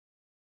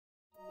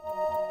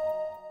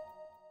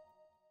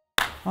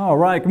All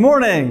right, good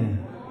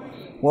morning.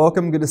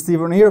 Welcome, good to see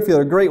everyone here. If you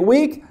had a great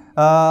week,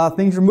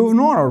 things are moving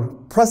on or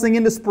pressing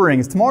into spring.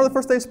 Is tomorrow the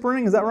first day of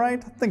spring? Is that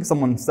right? I think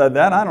someone said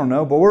that. I don't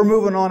know, but we're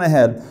moving on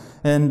ahead.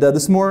 And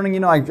this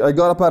morning, I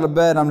got up out of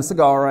bed. I'm just like,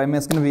 all right, man,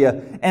 it's going to be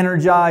an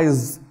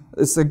energized,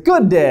 it's a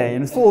good day,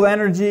 and it's full of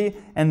energy.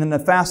 And then to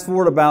fast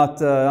forward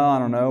about, I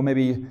don't know,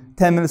 maybe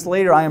 10 minutes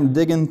later, I am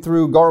digging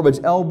through garbage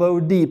elbow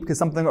deep because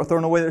something got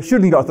thrown away that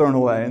shouldn't got thrown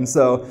away. And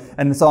so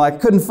I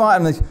couldn't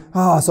find,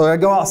 so I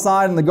go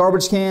outside in the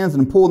garbage cans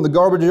and I'm pulling the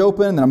garbage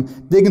open and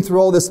I'm digging through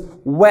all this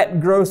wet,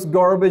 gross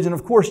garbage. And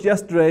of course,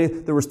 yesterday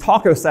there was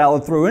taco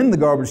salad thrown in the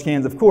garbage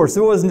cans, of course.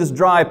 It wasn't just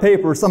dry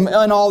paper,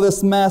 and all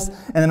this mess.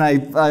 And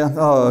then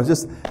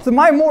so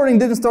my morning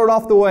didn't start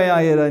off the way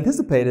I had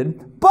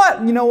anticipated.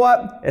 But you know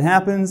what? It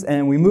happens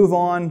and we move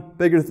on,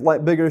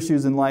 bigger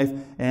issues in life.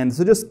 And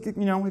so just, if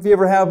you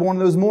ever have one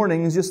of those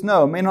mornings, just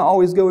know it may not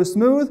always go as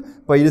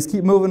smooth, but you just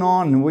keep moving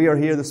on. And we are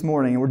here this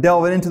morning and we're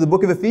delving into the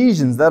book of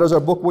Ephesians. That is our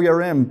book we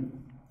are in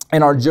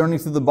our journey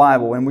through the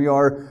Bible. And we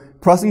are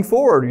pressing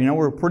forward.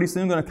 We're pretty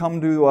soon going to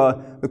come to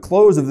the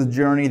close of the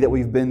journey that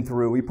we've been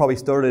through. We probably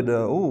started,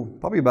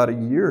 probably about a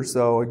year or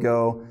so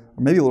ago,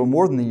 or maybe a little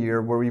more than a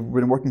year, where we've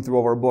been working through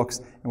all of our books,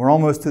 and we're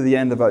almost to the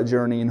end of our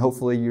journey, and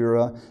hopefully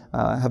you're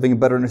having a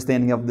better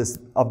understanding of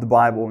the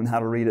Bible and how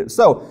to read it.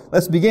 So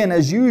let's begin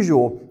as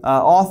usual.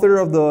 Author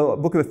of the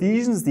book of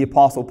Ephesians, the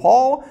Apostle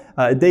Paul.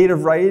 Date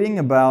of writing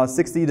about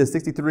 60 to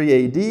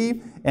 63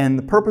 AD, and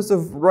the purpose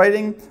of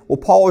writing. Well,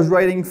 Paul is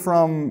writing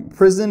from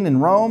prison in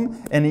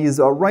Rome, and he's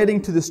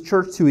writing to this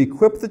church to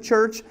equip the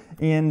church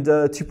and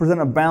to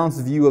present a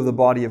balanced view of the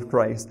body of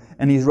Christ.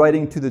 And he's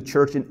writing to the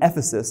church in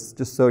Ephesus,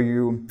 just so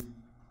you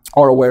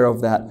are aware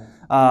of that.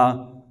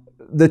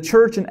 The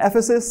church in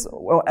Ephesus,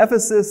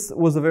 Ephesus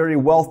was a very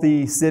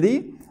wealthy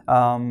city,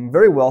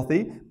 very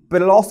wealthy,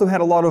 but it also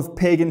had a lot of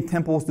pagan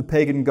temples to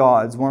pagan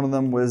gods. One of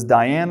them was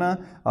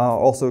Diana,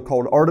 also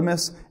called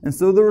Artemis. And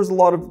so there was a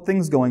lot of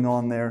things going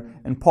on there.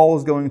 And Paul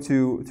is going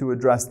to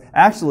address.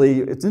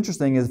 Actually, it's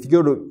interesting is if you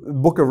go to the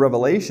book of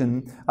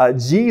Revelation,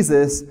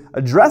 Jesus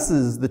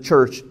addresses the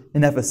church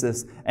in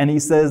Ephesus. And he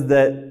says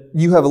that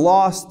you have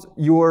left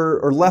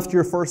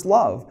your first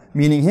love,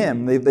 meaning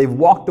him. They've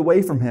walked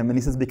away from him. And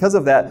he says because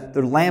of that,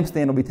 their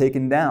lampstand will be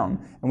taken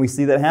down. And we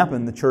see that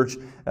happen. The church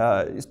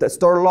that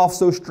started off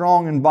so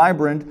strong and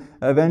vibrant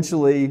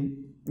eventually,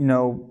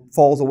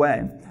 falls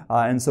away.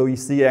 And so you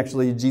see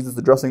actually Jesus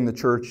addressing the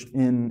church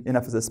in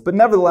Ephesus. But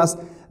nevertheless,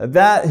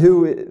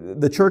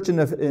 the church in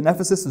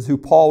Ephesus is who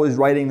Paul is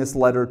writing this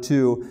letter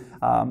to.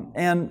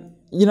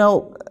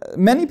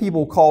 Many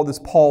people call this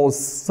Paul's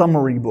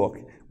summary book,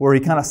 where he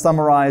kind of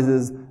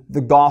summarizes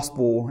the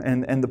gospel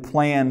and the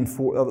plan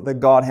that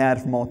God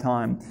had from all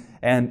time.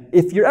 And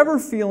if you're ever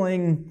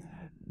feeling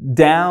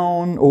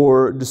down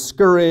or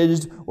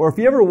discouraged, or if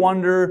you ever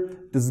wonder,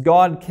 does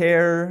God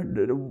care?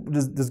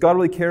 Does God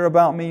really care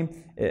about me?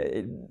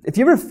 If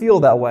you ever feel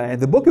that way,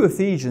 the book of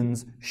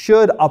Ephesians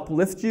should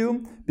uplift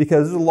you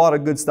because there's a lot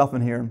of good stuff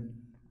in here.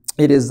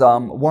 It is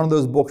one of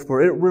those books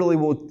where it really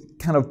will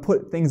kind of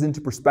put things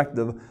into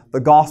perspective, the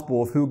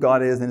gospel of who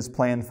God is and His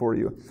plan for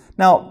you.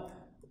 Now,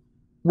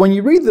 when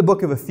you read the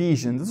book of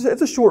Ephesians,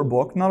 it's a short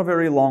book, not a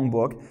very long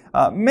book.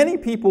 Many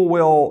people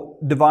will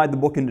divide the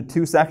book into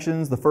two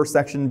sections, the first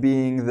section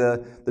being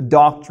the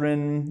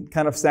doctrine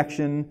kind of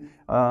section,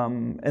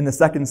 and the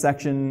second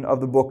section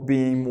of the book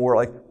being more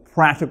like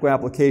practical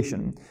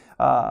application.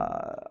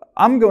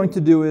 I'm going to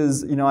do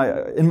is,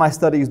 in my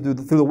studies through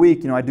the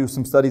week, I do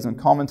some studies and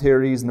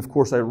commentaries, and of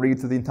course I read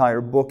through the entire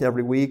book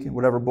every week.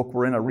 Whatever book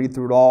we're in, I read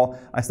through it all.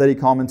 I study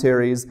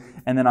commentaries,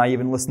 and then I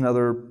even listen to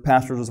other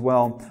pastors as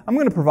well. I'm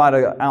going to provide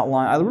an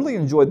outline. I really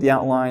enjoyed the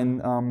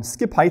outline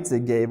Skip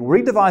Heitzig gave, where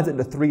he divides it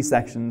into three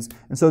sections.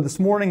 And so this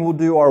morning we'll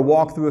do our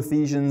walk through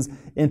Ephesians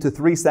into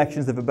three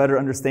sections to have a better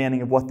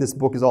understanding of what this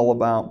book is all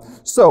about.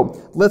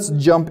 So let's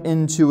jump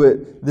into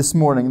it this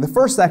morning. The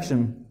first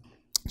section,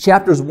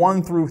 chapters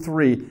 1 through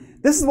 3.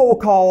 This is what we'll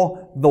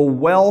call the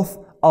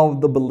wealth of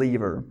the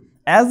believer.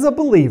 As a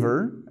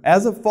believer,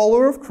 as a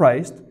follower of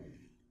Christ,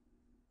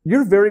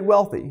 you're very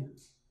wealthy.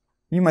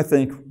 You might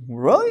think,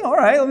 really? All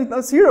right,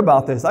 let's hear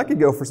about this. I could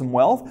go for some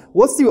wealth.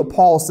 Let's see what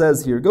Paul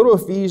says here. Go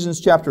to Ephesians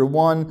chapter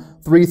 1,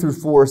 3 through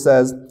 4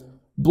 says,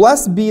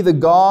 "Blessed be the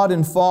God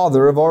and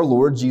Father of our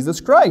Lord Jesus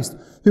Christ,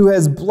 who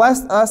has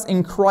blessed us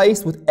in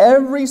Christ with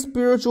every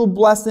spiritual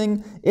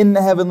blessing in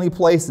the heavenly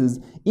places,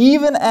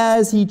 even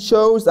as He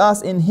chose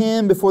us in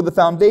Him before the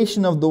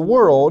foundation of the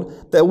world,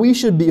 that we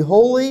should be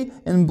holy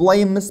and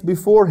blameless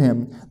before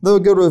Him." Then we'll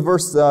go to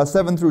verse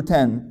 7 through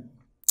 10.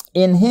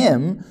 "In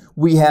Him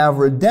we have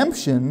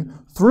redemption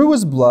through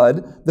His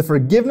blood, the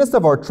forgiveness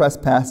of our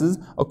trespasses,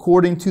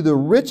 according to the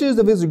riches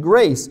of His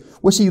grace,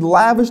 which He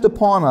lavished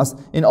upon us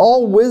in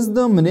all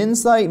wisdom and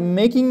insight,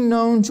 making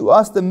known to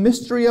us the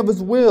mystery of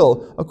His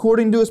will,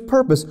 according to His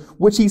purpose,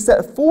 which He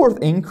set forth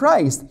in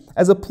Christ,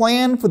 as a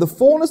plan for the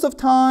fullness of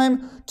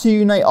time, to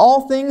unite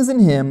all things in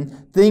Him,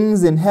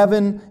 things in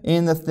heaven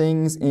and the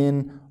things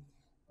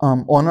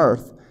on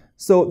earth."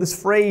 So this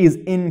phrase,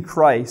 "in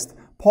Christ,"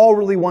 Paul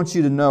really wants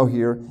you to know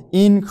here,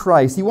 in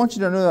Christ. He wants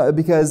you to know that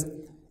because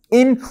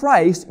in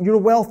Christ, you're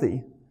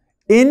wealthy.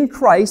 In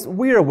Christ,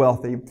 we are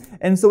wealthy.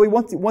 And so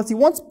what he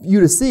wants you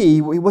to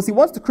see, what he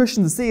wants the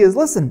Christian to see is,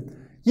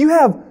 listen, you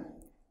have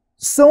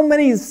so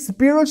many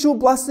spiritual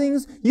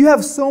blessings, you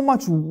have so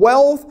much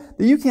wealth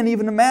that you can't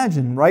even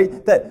imagine,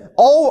 right? That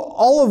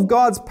all of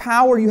God's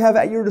power you have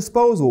at your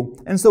disposal.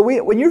 And so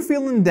when you're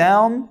feeling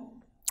down,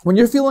 when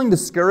you're feeling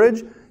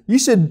discouraged, you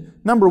should,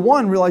 number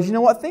one, realize, you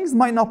know what, things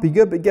might not be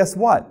good, but guess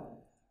what?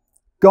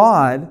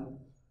 God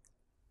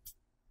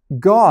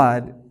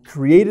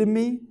created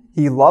me.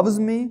 He loves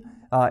me.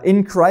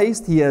 In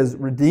Christ, He has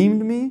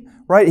redeemed me,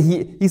 right?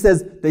 He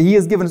says that He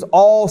has given us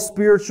all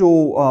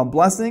spiritual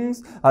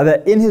blessings,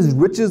 that in His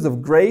riches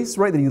of grace,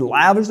 right, that He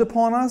lavished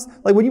upon us.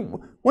 Like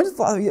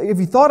if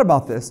you thought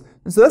about this,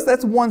 and so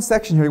that's one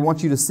section here He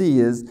wants you to see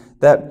is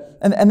that,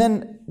 and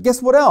then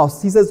guess what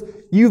else? He says,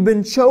 you've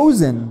been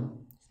chosen,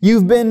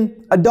 you've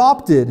been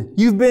adopted,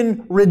 you've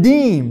been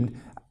redeemed.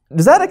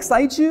 Does that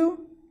excite you?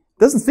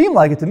 Doesn't seem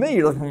like it to me.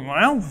 You're like,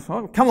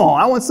 well, come on,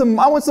 I want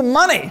some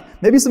money,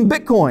 maybe some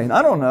Bitcoin.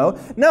 I don't know.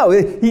 No,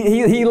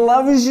 he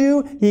loves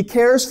you. He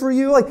cares for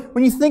you. Like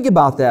when you think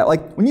about that,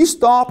 like when you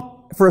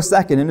stop for a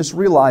second and just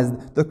realize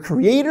the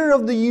Creator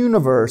of the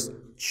universe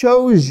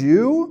chose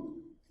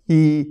you,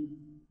 He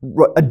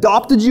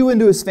adopted you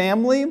into His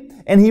family,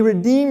 and He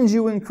redeemed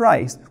you in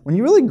Christ. When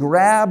you really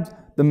grabbed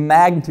the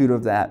magnitude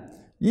of that,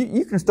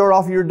 you can start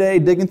off your day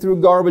digging through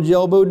garbage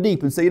elbow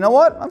deep and say, you know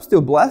what? I'm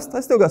still blessed.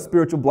 I still got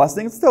spiritual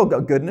blessings. Still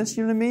got goodness.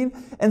 You know what I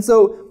mean? And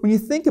so when you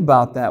think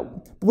about that,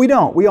 we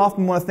don't. We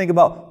often want to think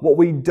about what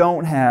we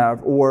don't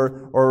have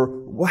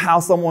or how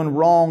someone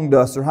wronged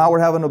us or how we're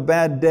having a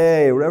bad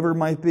day or whatever it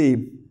might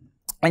be.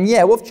 And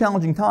yeah, we'll have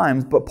challenging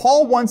times, but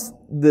Paul wants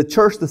the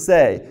church to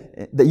say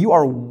that you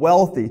are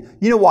wealthy.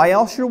 You know why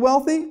else you're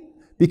wealthy?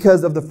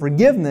 Because of the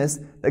forgiveness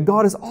that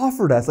God has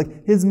offered us,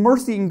 like His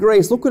mercy and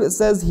grace. Look what it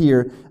says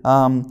here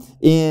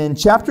in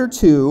chapter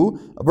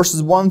 2,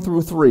 verses 1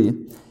 through 3.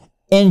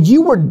 And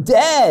you were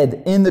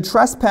dead in the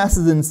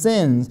trespasses and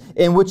sins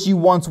in which you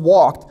once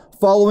walked,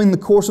 following the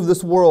course of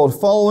this world,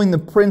 following the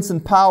prince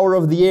and power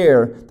of the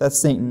air, that's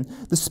Satan,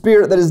 the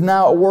spirit that is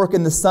now at work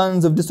in the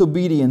sons of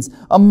disobedience,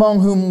 among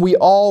whom we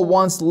all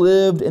once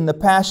lived in the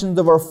passions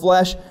of our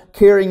flesh,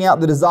 carrying out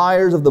the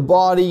desires of the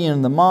body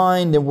and the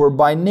mind, and were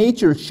by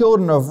nature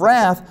children of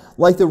wrath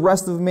like the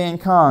rest of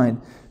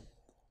mankind.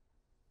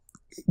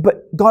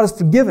 But God has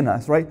forgiven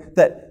us, right?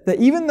 That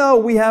even though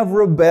we have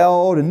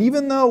rebelled, and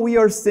even though we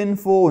are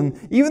sinful,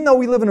 and even though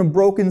we live in a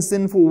broken,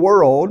 sinful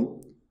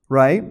world,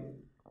 right?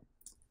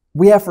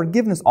 We have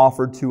forgiveness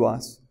offered to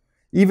us.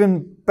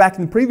 Even back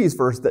in the previous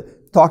verse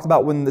that talked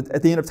about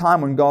at the end of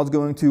time when God's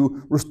going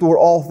to restore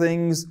all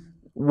things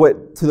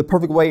to the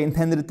perfect way He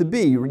intended it to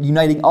be,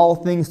 uniting all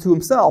things to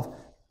Himself.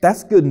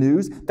 That's good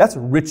news. That's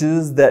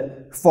riches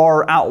that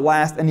far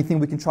outlast anything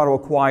we can try to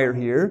acquire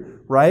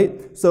here,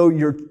 right? So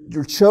you're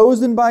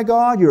chosen by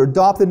God, you're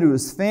adopted into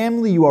His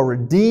family, you are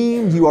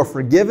redeemed, you are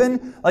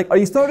forgiven. Like, are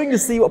you starting to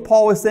see what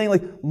Paul was saying?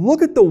 Like,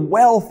 look at the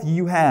wealth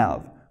you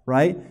have,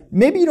 right?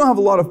 Maybe you don't have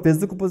a lot of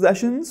physical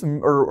possessions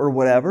or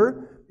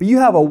whatever, but you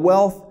have a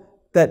wealth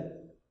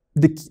that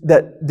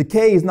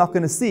decay is not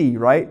going to see,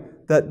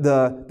 right?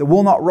 That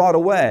will not rot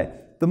away.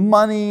 The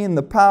money and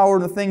the power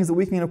and the things that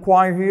we can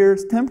acquire here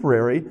is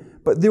temporary,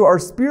 but there are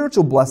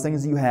spiritual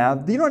blessings you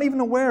have that you're not even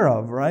aware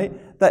of,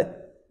 right?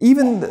 That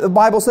even the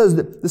Bible says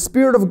that the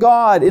Spirit of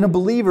God in a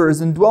believer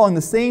is indwelling.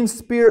 The same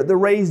Spirit that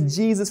raised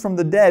Jesus from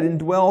the dead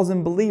indwells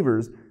in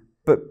believers.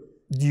 But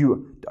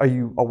are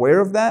you aware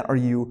of that? Are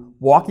you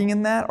walking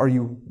in that? Are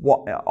you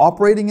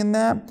operating in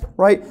that?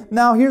 Right?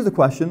 Now, here's the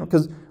question,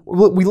 because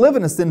we live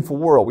in a sinful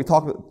world. We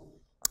talked about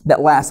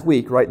that last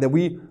week, right? That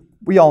we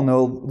all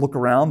know, look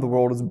around, the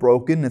world is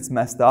broken, it's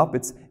messed up,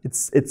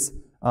 it's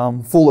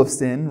full of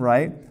sin,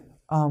 right?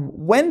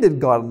 When did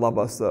God love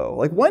us, though?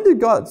 Like, when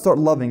did God start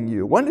loving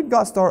you? When did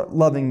God start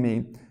loving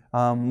me?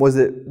 Was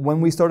it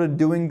when we started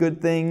doing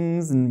good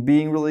things and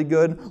being really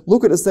good?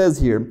 Look what it says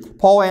here.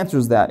 Paul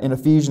answers that in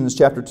Ephesians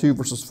chapter 2,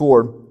 verses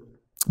 4.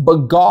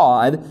 But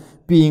God,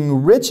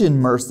 being rich in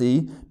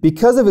mercy,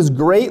 because of His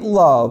great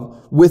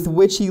love with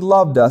which He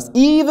loved us,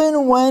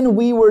 even when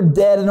we were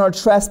dead in our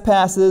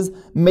trespasses,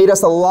 made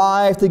us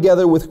alive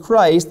together with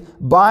Christ.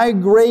 By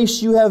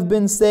grace you have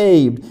been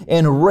saved,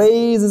 and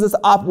raises us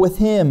up with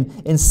Him,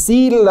 and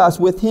seated us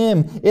with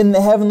Him in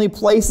the heavenly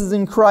places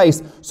in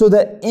Christ, so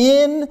that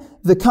in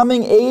the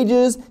coming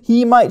ages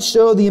He might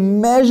show the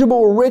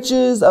immeasurable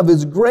riches of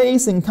His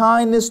grace and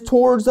kindness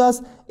towards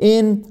us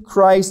in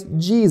Christ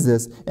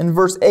Jesus. In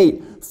verse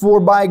 8, for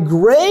by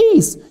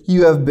grace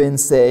you have been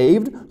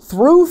saved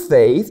through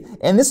faith,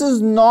 and this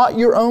is not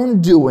your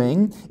own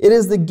doing. It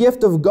is the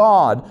gift of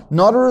God,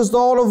 not a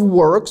result of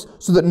works,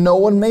 so that no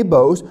one may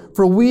boast.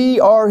 For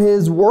we are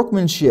His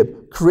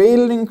workmanship,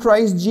 created in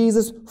Christ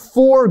Jesus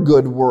for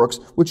good works,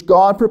 which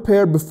God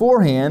prepared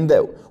beforehand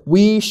that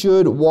we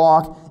should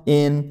walk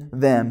in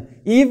them.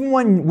 Even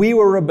when we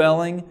were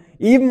rebelling,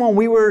 even when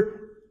we were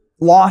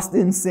lost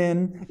in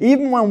sin,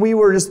 even when we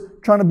were just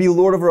trying to be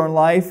Lord of our own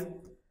life,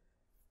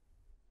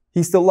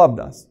 He still loved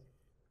us,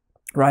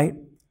 right?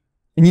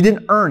 And you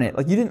didn't earn it.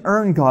 Like, you didn't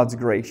earn God's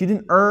grace. You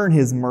didn't earn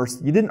His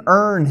mercy. You didn't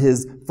earn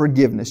His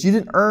forgiveness. You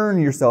didn't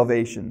earn your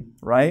salvation,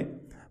 right?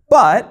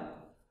 But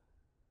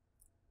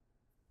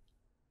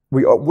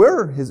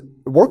we're His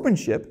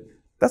workmanship.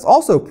 That's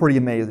also pretty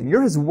amazing.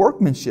 You're His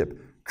workmanship,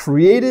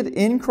 created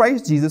in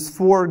Christ Jesus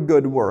for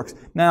good works.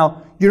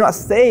 Now, you're not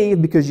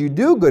saved because you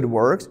do good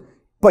works,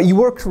 but you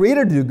were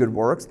created to do good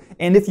works.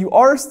 And if you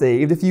are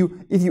saved, if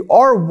you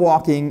are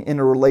walking in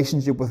a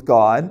relationship with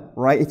God,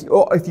 right?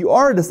 If you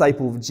are a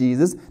disciple of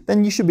Jesus,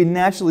 then you should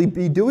naturally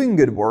be doing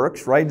good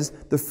works, right?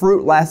 Just the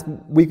fruit last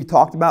week we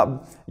talked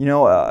about,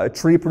 a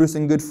tree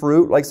producing good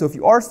fruit. Like, so if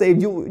you are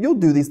saved, you'll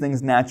do these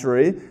things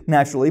naturally,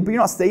 but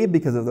you're not saved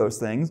because of those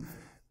things.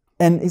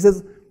 And he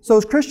says, so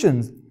as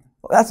Christians,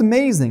 that's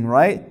amazing,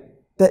 right?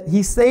 That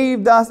He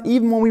saved us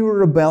even when we were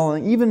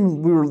rebelling,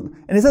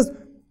 and it says,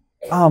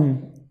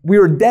 we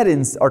were dead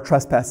in our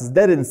trespasses,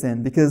 dead in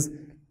sin, because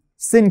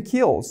sin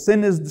kills.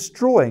 Sin is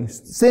destroying.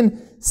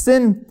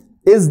 Sin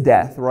is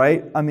death,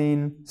 right? I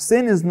mean,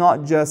 sin is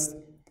not just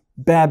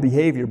bad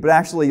behavior, but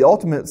actually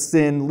ultimate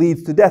sin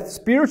leads to death,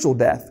 spiritual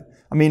death.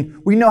 I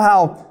mean, we know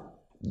how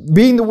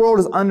being the world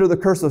is under the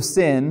curse of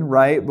sin,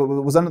 right? But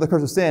it was under the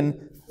curse of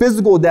sin,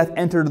 physical death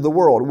entered the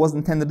world. It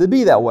wasn't intended to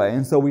be that way.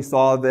 And so we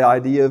saw the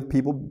idea of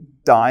people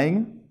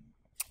dying,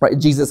 right?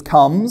 Jesus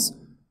comes.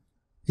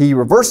 He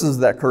reverses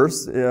that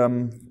curse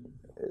in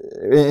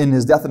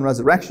His death and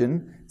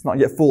resurrection. It's not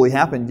yet fully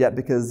happened yet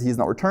because He's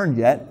not returned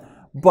yet.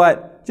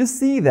 But just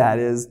see that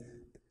is,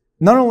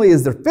 not only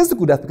is there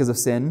physical death because of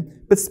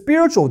sin, but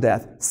spiritual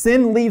death.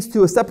 Sin leads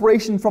to a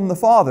separation from the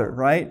Father,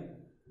 right?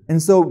 And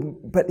so,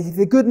 but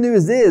the good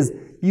news is,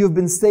 you have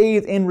been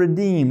saved and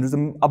redeemed. There's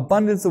an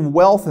abundance of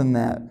wealth in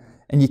that.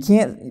 And you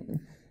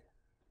can't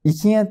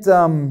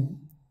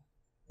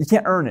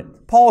earn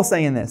it. Paul is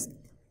saying this.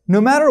 No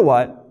matter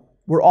what,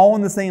 we're all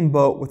in the same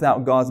boat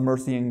without God's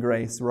mercy and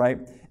grace, right?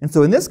 And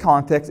so in this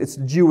context, it's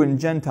Jew and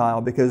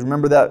Gentile, because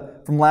remember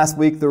that from last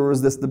week there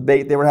was this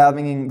debate they were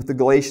having with the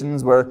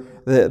Galatians where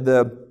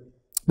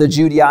the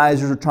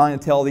Judaizers were trying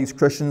to tell these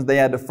Christians they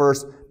had to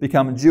first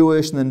become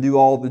Jewish and then do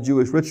all the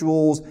Jewish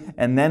rituals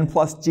and then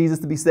plus Jesus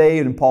to be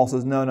saved. And Paul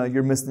says, no,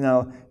 you're missing.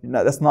 No,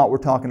 that's not what we're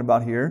talking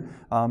about here.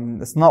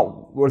 That's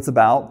not what it's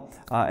about.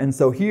 And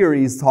so here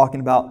he's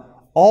talking about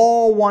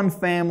all one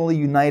family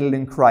united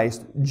in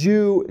Christ,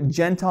 Jew,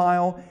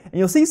 Gentile. And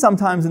you'll see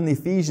sometimes in the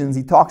Ephesians,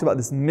 he talks about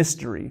this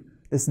mystery.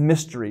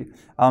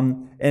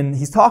 And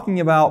he's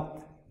talking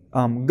about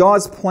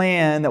God's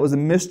plan that was a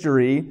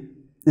mystery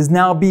is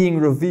now being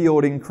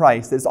revealed in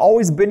Christ. It's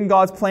always been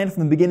God's plan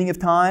from the beginning of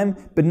time,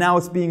 but now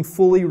it's being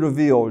fully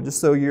revealed,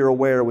 just so you're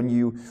aware when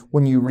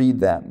you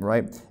read that,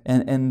 right?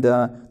 And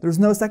there's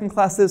no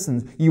second-class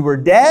citizens. You were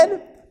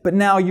dead, but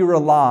now you're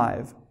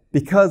alive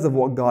because of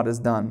what God has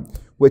done.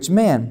 Which,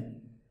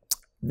 man,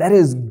 that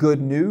is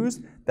good news.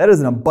 That is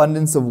an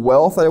abundance of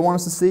wealth that I want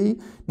us to see.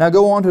 Now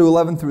go on to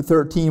 11 through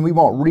 13. We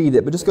won't read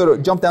it, but just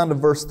jump down to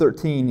verse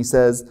 13. He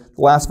says,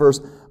 the last verse,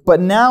 "But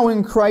now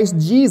in Christ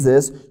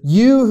Jesus,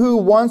 you who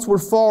once were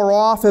far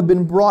off have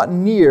been brought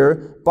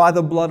near by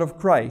the blood of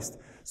Christ."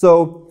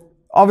 So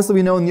obviously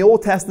we know in the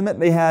Old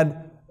Testament they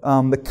had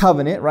the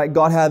covenant, right?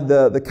 God had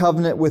the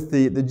covenant with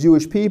the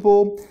Jewish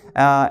people.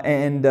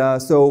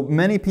 So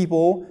many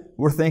people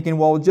were thinking,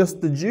 well, just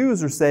the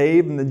Jews are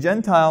saved and the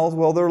Gentiles,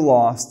 well, they're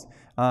lost.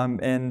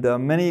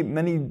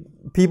 Many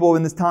people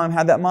in this time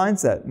had that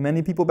mindset.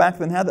 Many people back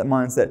then had that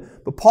mindset.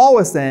 But Paul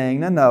was saying,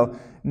 no.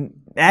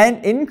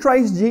 And in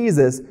Christ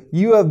Jesus,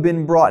 you have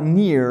been brought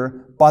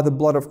near by the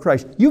blood of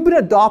Christ. You've been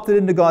adopted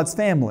into God's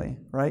family,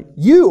 right?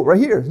 You, right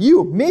here,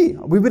 you, me,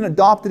 we've been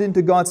adopted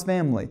into God's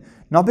family.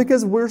 Not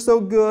because we're so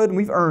good and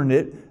we've earned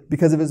it,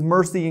 because of His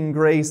mercy and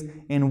grace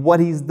and what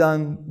He's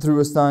done through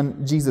His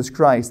Son, Jesus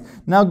Christ.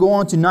 Now go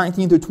on to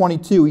 19 through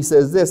 22. He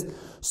says this,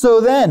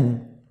 "So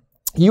then,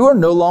 you are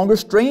no longer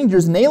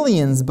strangers and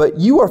aliens, but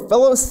you are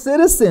fellow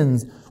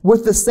citizens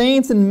with the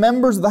saints and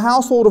members of the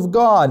household of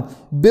God,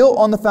 built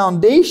on the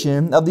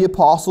foundation of the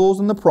apostles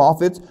and the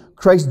prophets,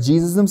 Christ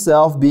Jesus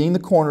Himself being the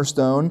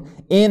cornerstone,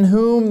 in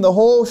whom the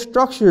whole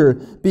structure,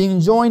 being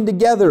joined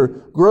together,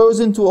 grows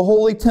into a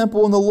holy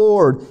temple in the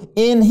Lord.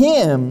 In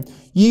Him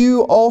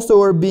you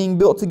also are being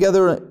built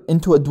together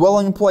into a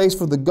dwelling place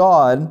for the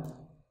God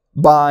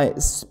by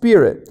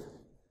Spirit."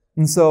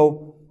 And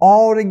so,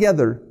 all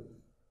together,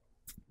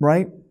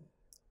 right?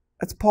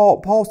 That's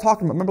Paul's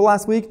talking about. Remember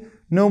last week?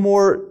 No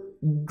more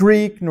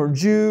Greek, nor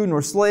Jew,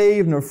 nor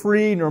slave, nor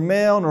free, nor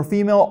male, nor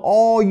female,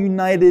 all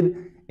united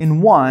in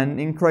one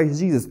in Christ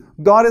Jesus.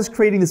 God is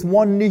creating this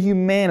one new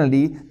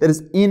humanity that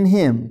is in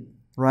Him,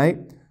 right?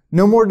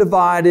 No more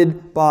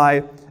divided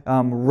by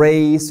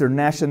race or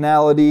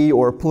nationality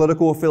or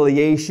political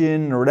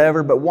affiliation or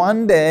whatever, but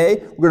one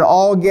day we're going to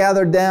all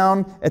gather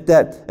down at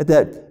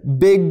that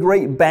big,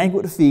 great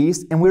banquet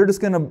feast, and we're just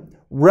going to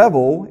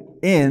revel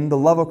in the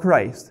love of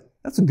Christ.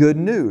 That's good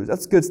news.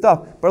 That's good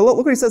stuff. But look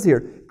what he says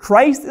here.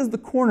 Christ is the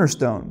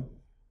cornerstone.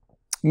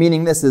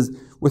 Meaning this is,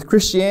 with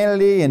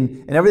Christianity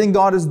and everything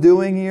God is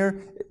doing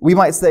here, we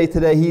might say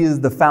today He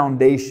is the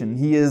foundation.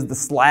 He is the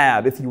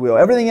slab, if you will.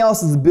 Everything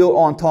else is built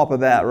on top of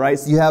that, right?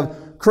 So you have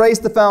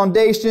Christ, the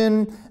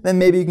foundation, then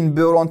maybe you can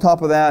build on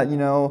top of that,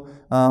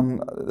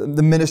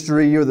 the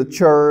ministry or the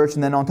church,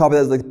 and then on top of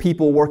that is like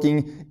people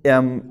working,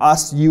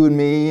 us, you and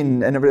me,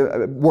 and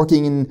everybody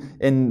working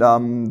in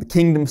the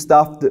kingdom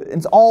stuff.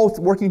 It's all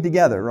working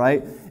together,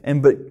 right?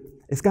 But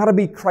it's got to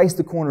be Christ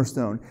the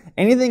cornerstone.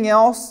 Anything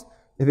else,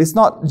 if it's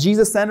not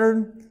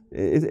Jesus-centered,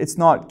 it's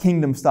not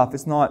kingdom stuff.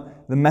 It's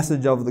not the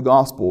message of the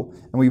gospel.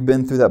 And we've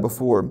been through that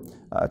before.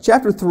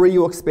 Chapter 3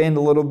 will expand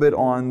a little bit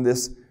on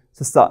this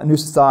new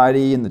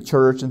society and the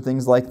church and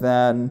things like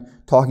that, and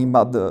talking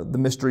about the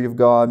mystery of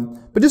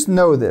God. But just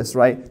know this,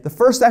 right? The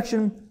first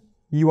section,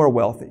 you are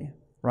wealthy,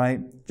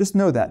 right? Just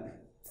know that.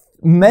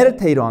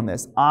 Meditate on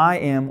this. I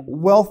am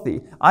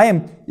wealthy.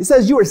 It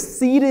says you are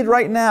seated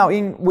right now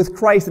with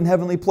Christ in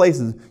heavenly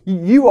places.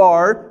 You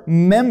are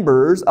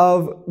members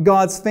of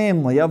God's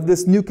family, of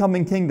this new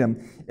coming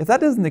kingdom. If that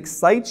doesn't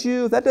excite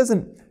you, if that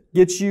doesn't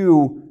get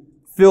you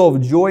filled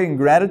with joy and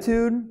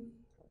gratitude,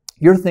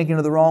 you're thinking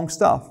of the wrong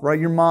stuff, right?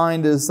 Your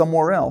mind is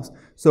somewhere else.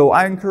 So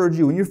I encourage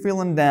you, when you're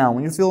feeling down,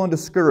 when you're feeling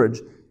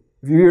discouraged,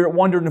 if you're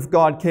wondering if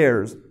God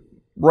cares,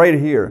 right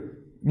here,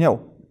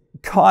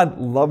 God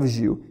loves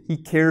you. He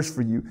cares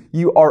for you.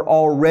 You are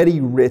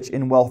already rich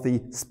and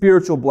wealthy,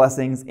 spiritual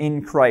blessings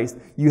in Christ.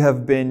 You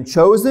have been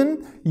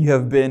chosen. You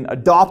have been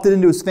adopted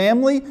into His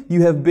family.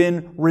 You have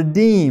been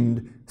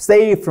redeemed,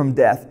 saved from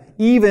death,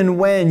 even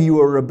when you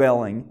are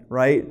rebelling,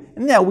 right?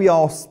 And yeah, we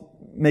all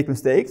make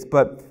mistakes,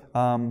 but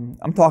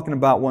I'm talking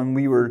about when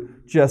we were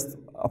just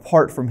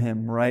apart from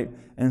Him, right?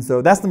 And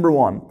so that's number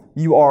one.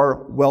 You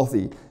are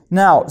wealthy.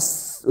 Now,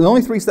 there's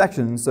only 3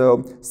 sections.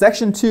 So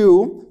section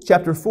 2,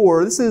 chapter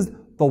 4, this is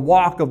the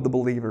walk of the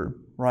believer,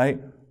 right?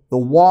 The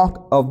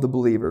walk of the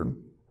believer.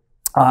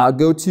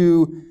 Go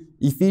to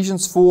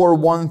Ephesians 4,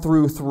 1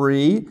 through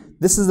 3.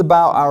 This is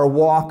about our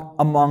walk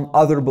among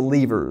other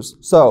believers.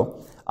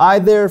 So, I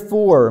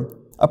therefore,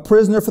 a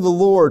prisoner for the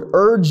Lord,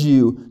 urge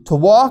you to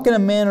walk in a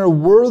manner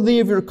worthy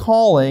of your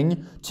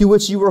calling to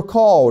which you were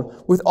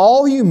called, with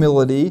all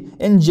humility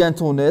and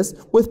gentleness,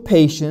 with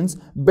patience,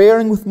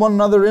 bearing with one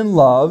another in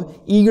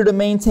love, eager to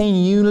maintain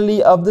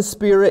unity of the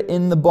Spirit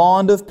in the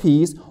bond of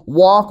peace.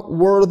 Walk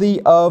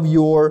worthy of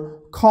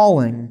your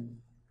calling.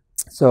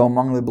 So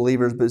among the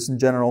believers, but just in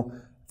general,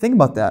 think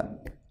about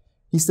that.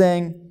 He's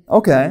saying,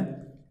 okay,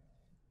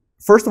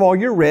 first of all,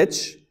 you're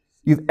rich.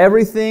 You have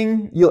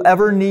everything you'll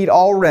ever need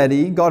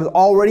already. God has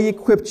already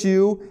equipped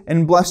you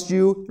and blessed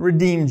you,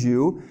 redeemed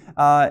you.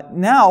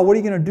 Now, what are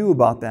you going to do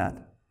about that?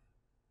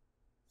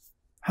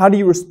 How do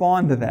you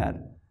respond to that?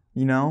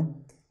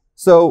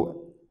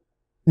 So,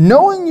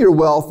 knowing you're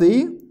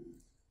wealthy,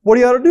 what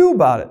do you ought to do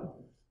about it?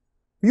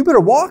 You better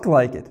walk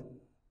like it.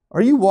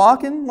 Are you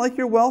walking like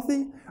you're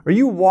wealthy? Are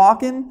you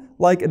walking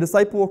like a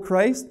disciple of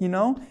Christ?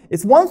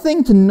 It's one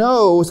thing to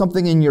know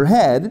something in your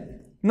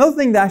head, another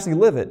thing to actually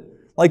live it.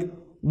 Like,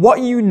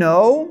 what you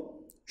know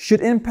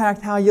should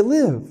impact how you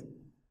live.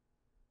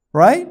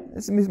 Right?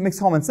 It makes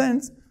common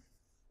sense.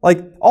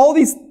 Like, all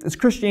these, it's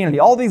Christianity,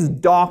 all these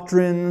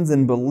doctrines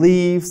and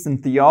beliefs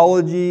and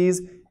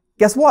theologies,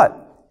 guess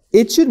what?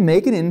 It should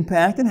make an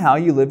impact in how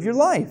you live your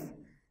life.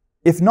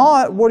 If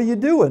not, what are you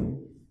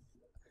doing?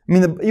 I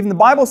mean, even the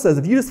Bible says,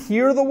 if you just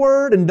hear the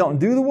word and don't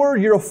do the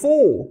word, you're a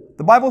fool.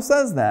 The Bible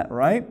says that,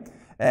 right?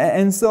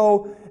 And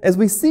so, as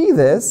we see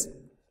this,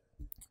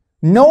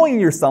 knowing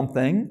you're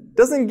something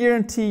doesn't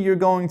guarantee you're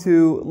going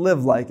to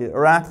live like it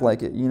or act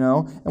like it,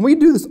 And we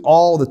do this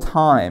all the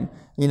time,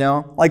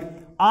 Like,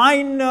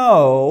 I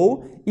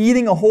know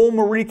eating a whole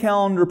Marie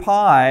Callender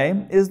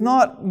pie is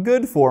not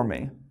good for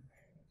me.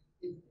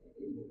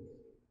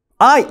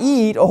 I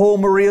eat a whole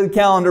Marie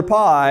Callender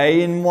pie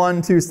in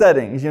 1-2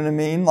 settings, you know what I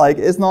mean? Like,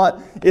 it's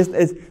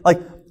like,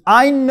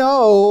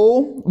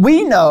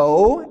 we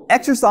know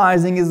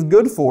exercising is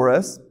good for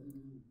us.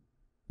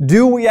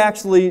 Do we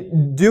actually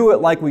do it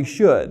like we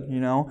should,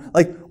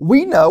 Like,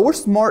 we know, we're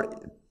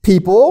smart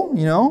people,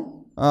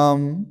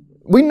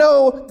 we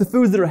know the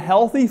foods that are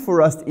healthy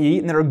for us to eat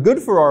and that are good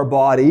for our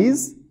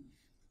bodies.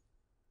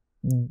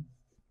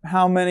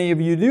 How many of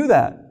you do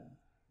that?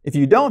 If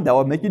you don't, that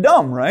would make you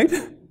dumb, right?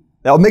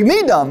 That would make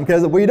me dumb,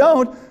 because if we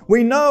don't,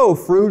 we know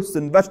fruits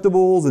and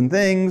vegetables and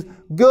things,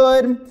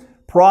 good,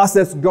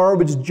 processed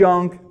garbage,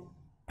 junk,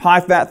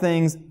 high-fat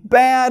things,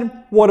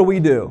 bad, what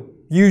do?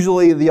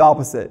 Usually the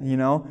opposite,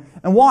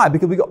 And why?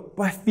 Because we go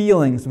by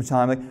feelings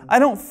sometimes. Like, I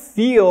don't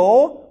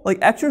feel like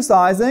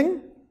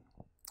exercising,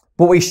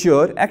 but we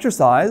should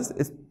exercise.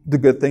 It's the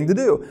good thing to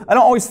do. I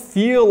don't always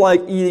feel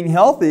like eating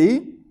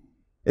healthy.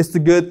 It's the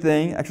good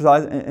thing,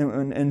 exercise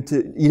and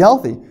to eat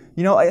healthy.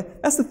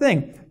 That's the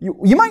thing.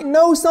 You might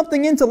know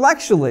something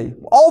intellectually.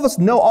 All of us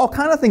know all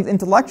kinds of things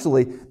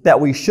intellectually that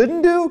we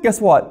shouldn't do.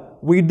 Guess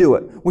what? We do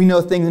it. We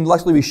know things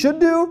intellectually we should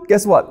do.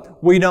 Guess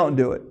what? We don't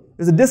do it.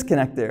 There's a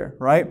disconnect there,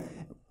 right?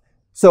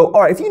 So,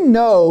 all right, if you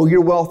know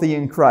you're wealthy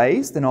in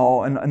Christ and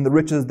all, and the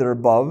riches that are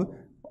above,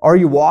 are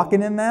you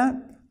walking in that?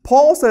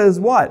 Paul says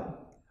what?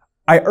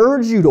 I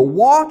urge you to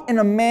walk in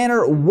a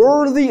manner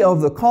worthy of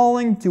the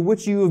calling to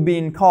which you have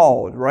been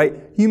called, right?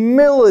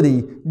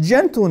 Humility,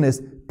 gentleness,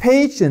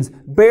 patience,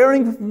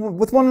 bearing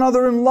with one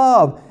another in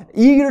love,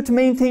 eager to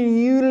maintain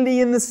unity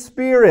in the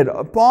Spirit,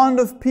 a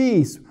bond of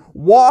peace.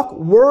 Walk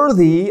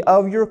worthy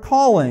of your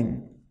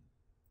calling.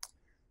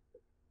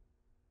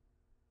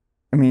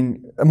 I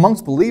mean,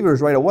 amongst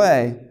believers right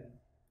away,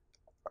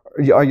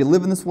 are you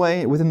living this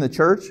way within the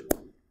church?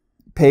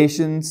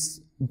 Patience,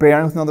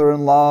 bearing with one another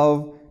in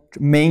love,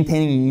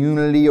 maintaining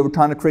unity over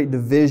trying to create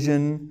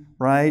division,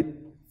 right?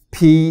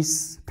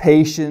 Peace,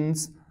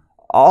 patience,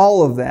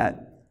 all of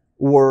that.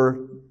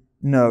 Or,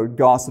 no,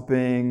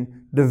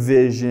 gossiping,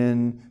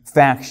 division,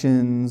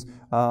 factions,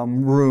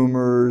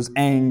 rumors,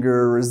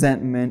 anger,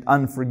 resentment,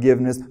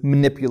 unforgiveness,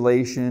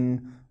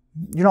 manipulation.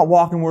 You're not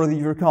walking worthy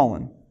of your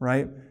calling,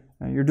 right?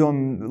 You're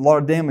doing a lot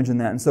of damage in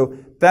that. And so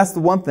that's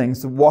the one thing.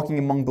 So walking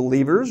among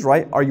believers,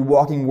 right? Are you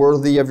walking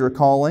worthy of your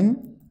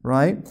calling,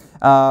 right?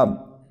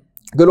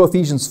 Go to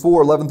Ephesians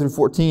 4, 11 through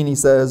 14. He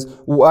says,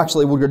 well,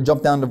 actually, we're going to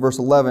jump down to verse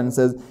 11. It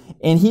says,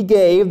 and He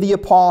gave the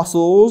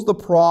apostles, the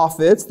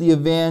prophets, the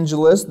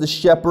evangelists, the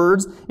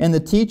shepherds, and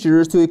the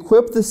teachers to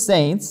equip the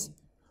saints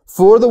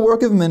for the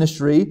work of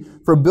ministry,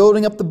 for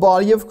building up the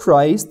body of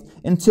Christ,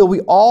 until we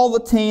all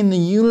attain the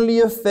unity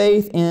of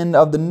faith and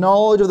of the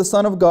knowledge of the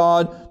Son of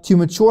God, to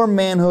mature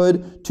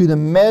manhood, to the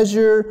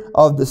measure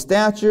of the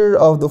stature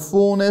of the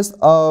fullness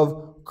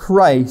of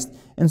Christ.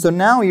 And so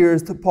now here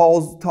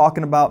Paul's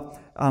talking about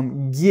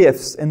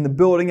gifts and the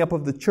building up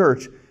of the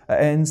church.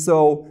 And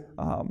so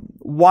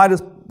why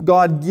does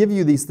God give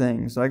you these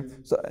things? Right?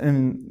 So,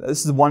 and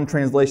this is one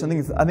translation.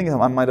 I think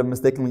I might have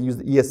mistakenly used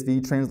the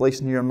ESV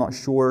translation here. I'm not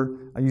sure.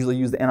 I usually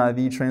use the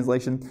NIV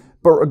translation.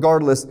 But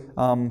regardless,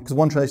 because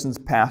one translation is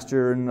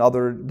pastor and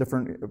other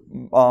different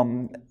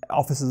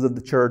offices of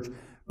the church.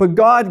 But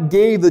God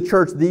gave the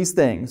church these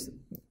things.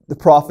 The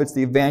prophets,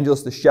 the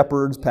evangelists, the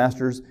shepherds,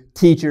 pastors,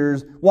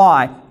 teachers.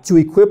 Why? To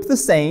equip the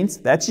saints,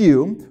 that's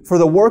you, for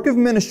the work of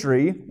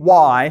ministry.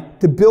 Why?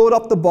 To build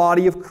up the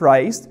body of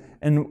Christ.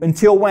 And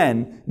until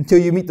when? Until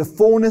you meet the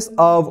fullness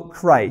of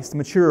Christ,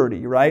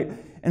 maturity, right?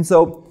 And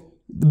so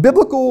the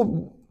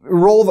biblical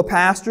role of a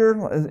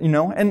pastor,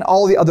 and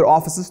all the other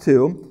offices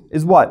too,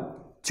 is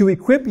what? To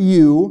equip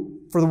you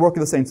for the work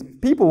of the saints.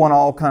 People want to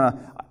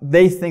all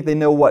they think they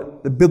know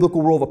what the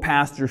biblical role of a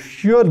pastor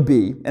should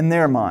be in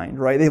their mind,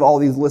 right? They have all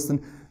these lists.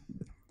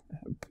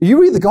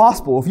 You read the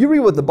gospel, if you read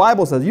what the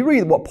Bible says, you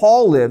read what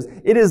Paul lives,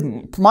 it is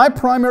my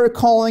primary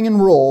calling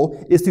and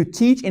role is to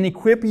teach and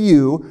equip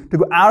you to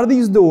go out of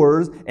these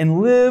doors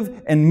and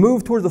live and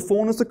move towards the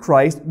fullness of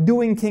Christ,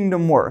 doing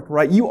kingdom work,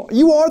 right?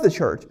 You are the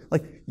church.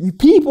 Like, you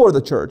people are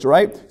the church,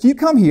 right? So you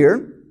come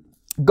here,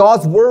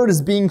 God's word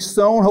is being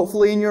sown,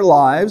 hopefully, in your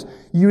lives.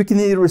 You can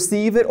either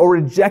receive it or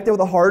reject it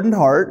with a hardened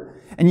heart,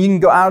 and you can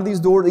go out of these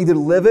doors, either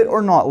live it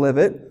or not live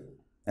it.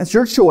 That's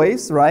your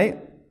choice, right?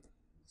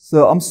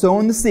 So I'm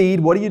sowing the seed.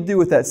 What do you do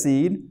with that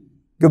seed?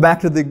 Go back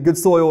to the good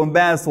soil and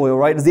bad soil,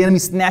 right? Is the enemy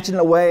snatching it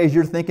away as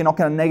you're thinking all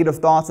kind of negative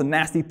thoughts and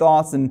nasty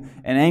thoughts and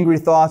angry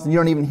thoughts, and you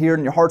don't even hear it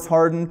and your heart's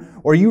hardened?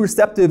 Or are you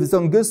receptive to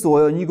some good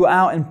soil and you go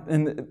out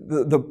and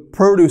the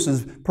produce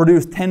is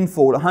produced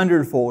tenfold,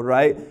 100-fold,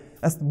 right?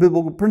 That's the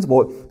biblical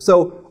principle.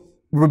 So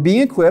we're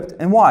being equipped,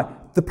 and why?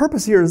 The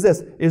purpose here is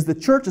this, is the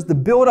church is to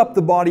build up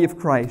the body of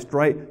Christ,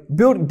 right?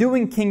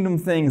 Doing kingdom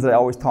things that I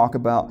always talk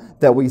about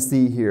that we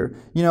see here.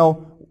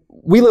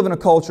 We live in a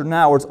culture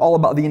now where it's all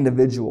about the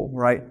individual,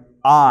 right?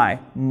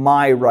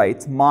 My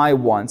rights, my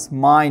wants,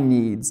 my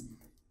needs.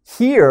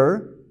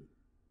 Here,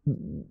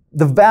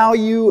 the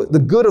value, the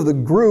good of the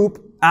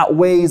group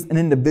outweighs an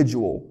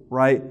individual,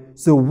 right?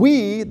 So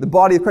we, the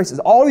body of Christ, is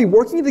already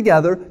working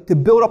together to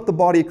build up the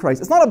body of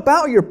Christ. It's not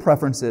about your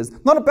preferences,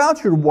 not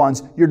about your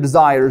wants, your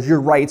desires, your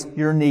rights,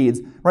 your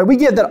needs, right? We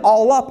give that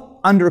all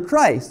up under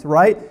Christ,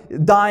 right?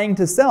 Dying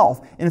to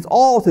self. And it's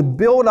all to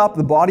build up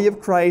the body of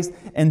Christ,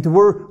 and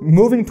we're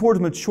moving towards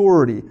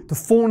maturity, to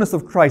fullness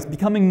of Christ,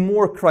 becoming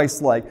more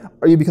Christ-like.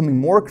 Are you becoming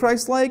more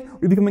Christ-like? Or are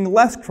you becoming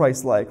less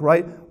Christ-like,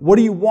 right? What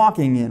are you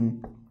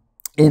walking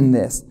in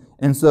this?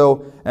 And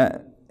so,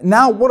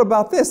 now what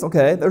about this?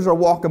 Okay, there's our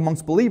walk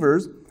amongst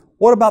believers.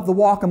 What about the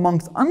walk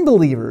amongst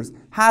unbelievers?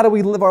 How do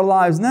we live our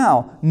lives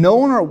now?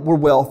 Knowing we're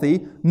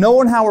wealthy,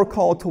 knowing how we're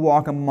called to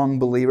walk among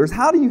believers.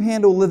 How do you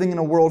handle living in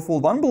a world full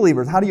of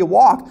unbelievers? How do you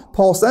walk?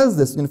 Paul says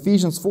this in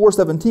Ephesians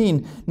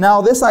 4:17. Now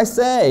this I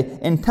say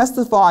and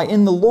testify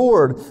in the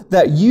Lord,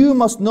 that you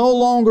must no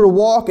longer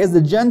walk as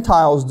the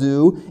Gentiles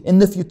do, in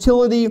the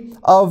futility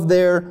of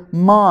their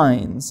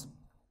minds.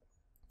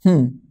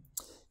 He's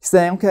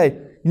saying,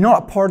 okay, you're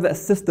not a part of that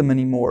system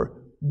anymore.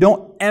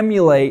 Don't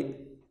emulate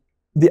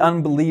the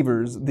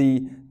unbelievers,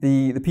 the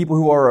people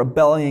who are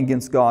rebelling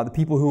against God, the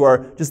people who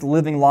are just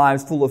living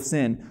lives full of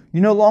sin.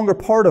 You're no longer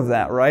part of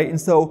that, right? And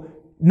so,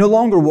 no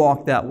longer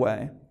walk that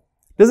way.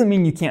 Doesn't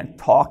mean you can't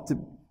talk to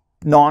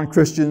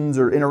non-Christians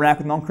or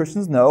interact with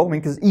non-Christians. No,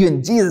 because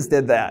even Jesus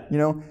did that.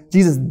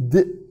 Jesus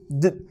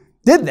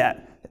did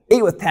that.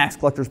 ate with tax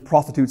collectors,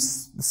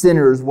 prostitutes,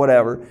 sinners,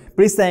 whatever.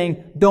 But he's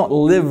saying, don't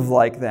live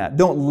like that.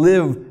 Don't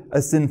live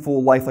a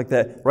sinful life like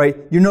that, right?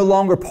 You're no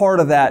longer part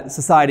of that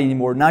society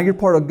anymore. Now you're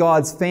part of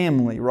God's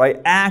family,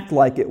 right? Act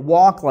like it,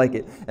 walk like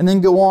it. And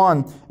then go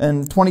on,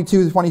 and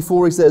 22 to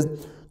 24 he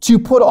says, to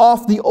put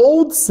off the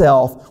old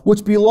self,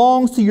 which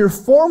belongs to your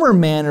former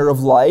manner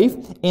of life,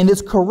 and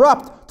is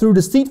corrupt through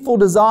deceitful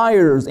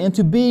desires, and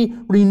to be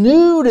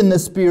renewed in the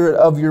spirit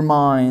of your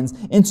minds,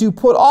 and to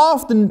put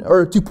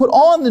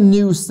on the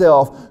new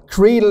self,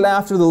 created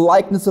after the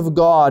likeness of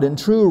God in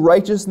true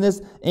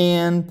righteousness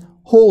and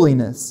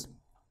holiness.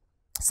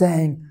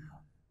 Saying,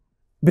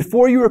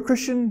 before you were a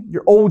Christian,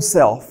 your old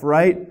self,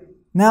 right?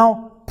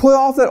 Now, put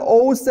off that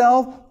old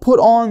self, put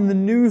on the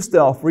new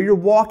self, where you're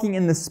walking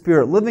in the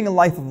Spirit, living a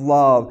life of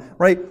love,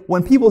 right?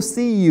 When people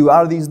see you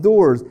out of these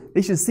doors,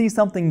 they should see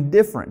something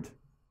different,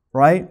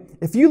 right?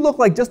 If you look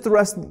like just the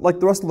rest of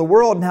the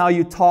world in how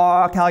you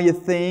talk, how you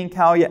think,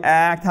 how you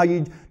act, how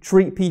you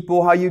treat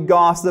people, how you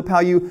gossip, how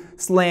you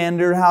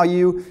slander, how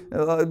you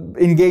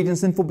engage in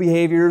sinful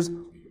behaviors,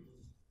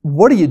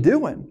 what are you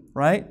doing,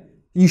 right?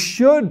 You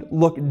should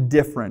look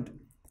different.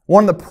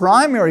 One of the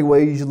primary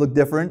ways you should look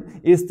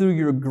different is through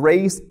your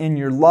grace and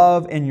your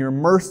love and your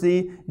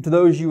mercy to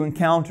those you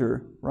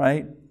encounter,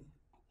 right?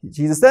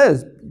 Jesus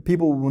says,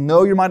 people will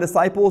know you're my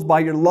disciples by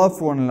your love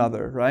for one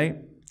another, right?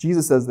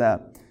 Jesus says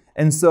that.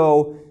 And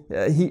so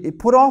he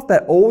put off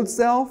that old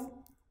self.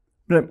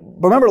 But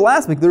remember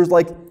last week, there's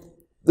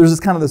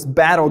this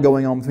battle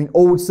going on between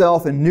old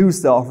self and new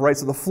self, right?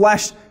 So the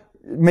flesh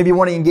maybe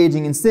wanting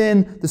engaging in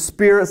sin, the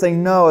Spirit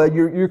saying, no,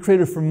 you're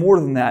created for more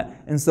than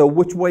that. And so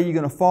which way are you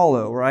going to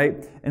follow,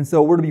 right? And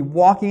so we're to be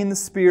walking in the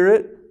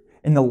Spirit,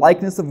 in the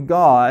likeness of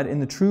God, in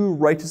the true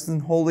righteousness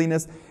and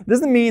holiness. It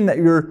doesn't mean that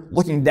you're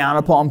looking down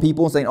upon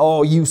people and saying,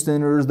 oh, you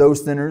sinners,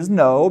 those sinners.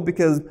 No, but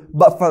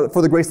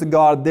for the grace of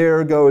God,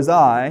 there goes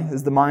I,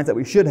 is the mindset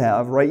we should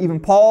have, right? Even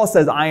Paul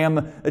says, I am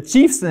a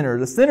chief sinner,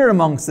 the sinner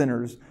among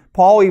sinners.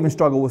 Paul even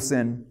struggled with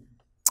sin.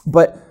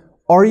 But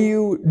are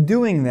you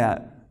doing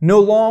that? No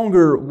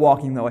longer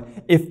walking that way.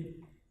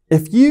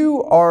 If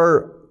you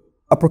are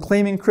a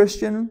proclaiming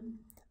Christian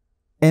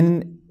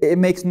and it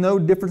makes no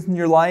difference in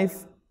your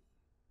life,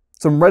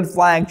 some red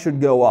flags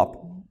should go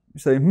up. You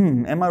say,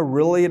 am I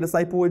really a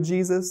disciple of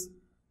Jesus?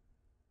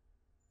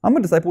 I'm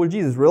a disciple of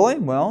Jesus. Really?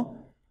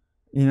 Well,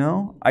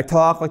 I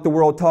talk like the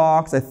world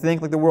talks. I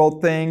think like the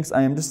world thinks.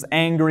 I am just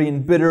angry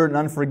and bitter and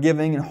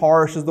unforgiving and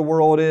harsh as the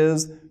world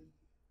is.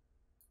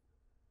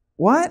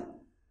 What?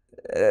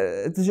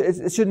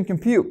 It shouldn't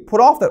compute.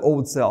 Put off that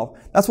old self.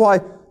 That's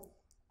why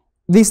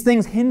these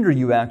things hinder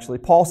you, actually.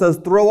 Paul says,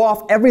 throw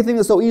off everything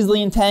that so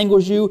easily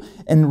entangles you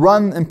and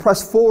run and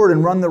press forward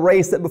and run the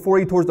race set before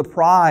you towards the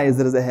prize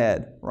that is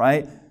ahead,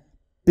 right?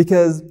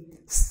 Because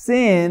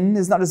sin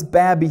is not just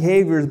bad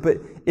behaviors, but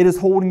it is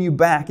holding you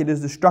back. It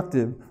is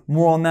destructive.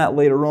 More on that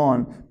later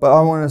on. But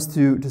I want us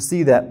to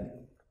see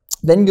that.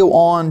 Then go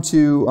on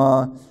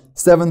to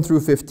 7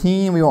 through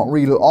 15. We won't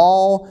read it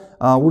all.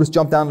 We'll just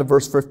jump down to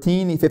verse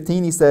 15.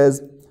 He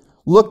says,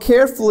 look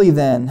carefully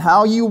then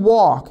how you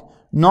walk,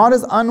 not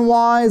as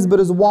unwise, but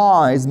as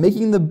wise,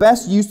 making the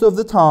best use of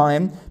the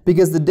time,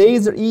 because the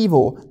days are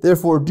evil.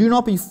 Therefore do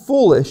not be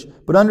foolish,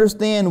 but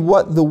understand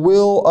what the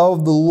will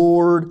of the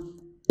Lord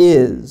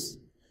is.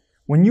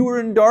 When you were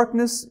in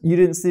darkness, you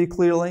didn't see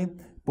clearly.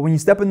 But when you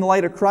step in the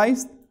light of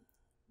Christ,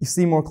 you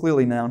see more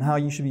clearly now and how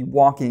you should be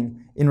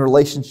walking in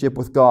relationship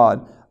with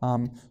God.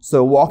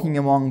 So walking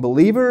among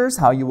believers,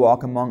 how you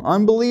walk among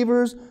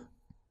unbelievers.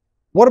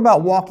 What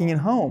about walking at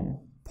home?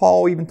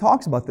 Paul even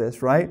talks about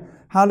this, right?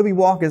 How do we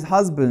walk as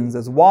husbands,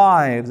 as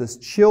wives, as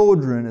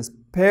children, as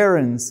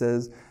parents?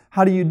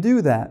 How do you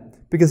do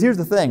that? Because here's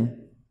the thing.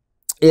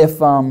 If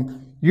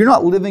you're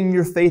not living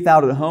your faith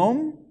out at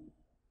home,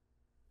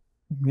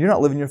 you're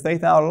not living your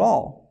faith out at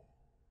all,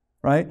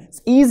 right?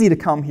 It's easy to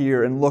come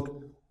here and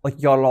look like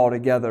you got it all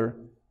together.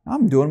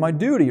 I'm doing my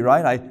duty,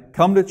 right? I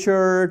come to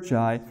church.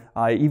 I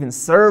even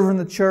serve in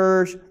the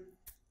church.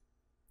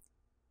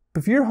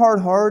 But if you're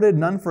hard-hearted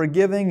and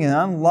unforgiving and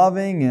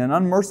unloving and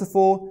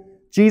unmerciful,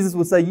 Jesus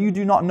would say, you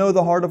do not know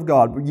the heart of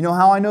God. But you know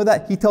how I know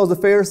that? He tells the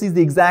Pharisees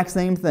the exact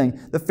same thing.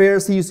 The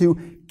Pharisees who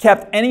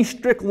kept any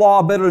strict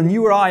law better than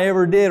you or I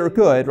ever did or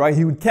could, right?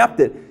 Who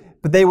kept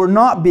it. But they were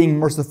not being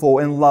merciful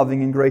and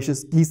loving and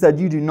gracious. He said,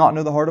 you do not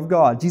know the heart of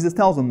God. Jesus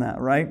tells them that,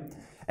 right?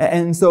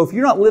 And so if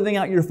you're not living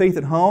out your faith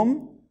at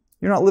home,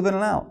 you're not living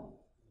it out.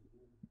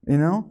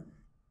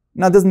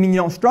 Now, it doesn't mean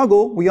you don't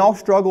struggle. We all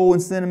struggle in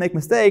sin and make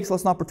mistakes.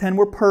 Let's not pretend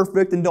we're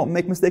perfect and don't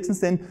make mistakes in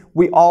sin.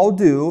 We all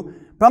do.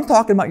 But I'm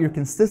talking about your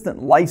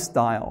consistent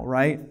lifestyle,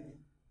 right?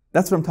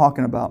 That's what I'm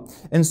talking about.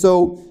 And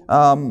so,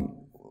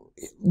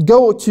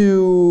 go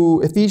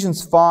to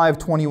Ephesians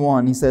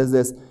 5:21. He says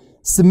this,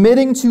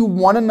 submitting to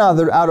one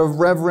another out of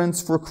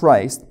reverence for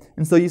Christ.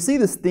 And so you see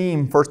this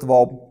theme, first of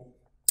all,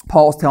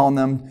 Paul's telling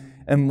them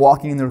and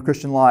walking in their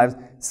Christian lives,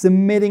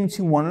 submitting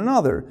to one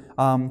another,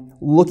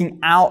 looking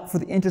out for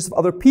the interests of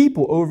other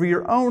people over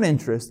your own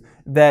interests,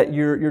 that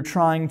you're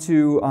trying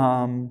to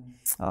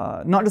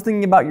not just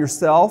thinking about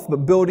yourself,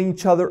 but building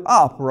each other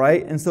up,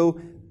 right? And so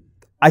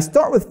I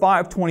start with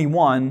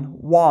 5:21.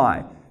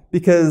 Why?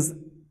 Because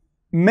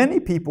many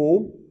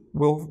people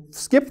will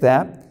skip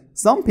that.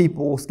 Some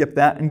people will skip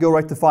that and go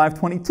right to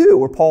 5:22,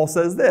 where Paul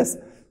says this.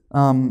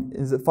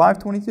 Is it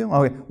 5:22?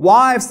 Okay.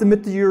 Wives,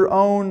 submit to your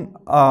own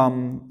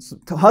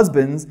to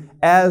husbands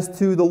as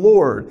to the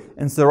Lord.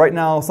 And so right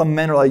now some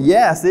men are like,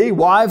 yeah, see,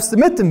 wives,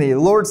 submit to me, the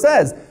Lord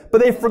says.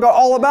 But they forgot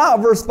all about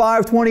verse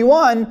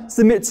 5:21,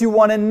 submit to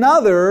one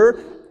another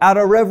out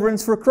of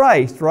reverence for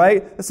Christ,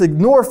 right? Let's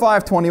ignore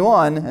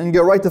 5:21 and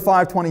go right to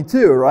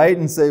 5:22, right?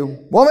 And say,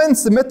 woman,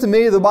 submit to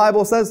me, the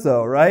Bible says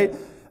so, right?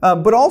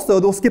 But also,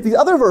 they'll skip the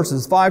other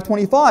verses,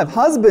 5:25.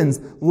 Husbands,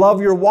 love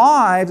your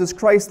wives as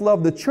Christ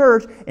loved the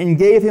church and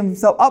gave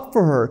himself up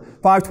for her.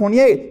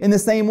 5:28. In the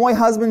same way,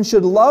 husbands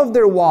should love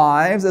their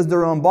wives as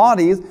their own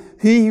bodies.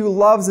 He who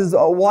loves his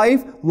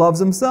wife loves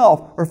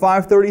himself. Or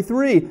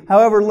 5:33.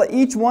 However, let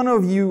each one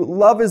of you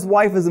love his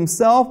wife as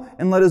himself,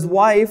 and let his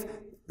wife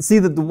see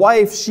that the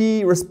wife,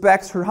 she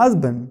respects her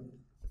husband.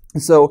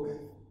 And so,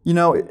 you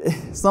know,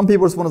 some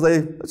people just want to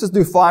say, let's just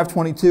do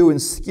 5:22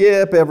 and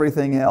skip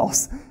everything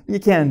else. You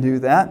can't do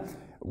that.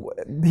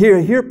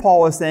 Here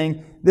Paul is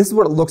saying, this is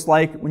what it looks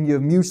like when you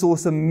have mutual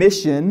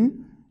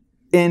submission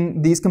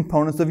in these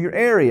components of your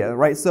area,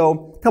 right?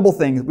 So, a couple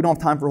things. We don't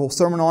have time for a whole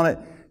sermon on it.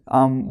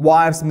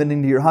 Wives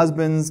submitting to your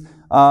husbands.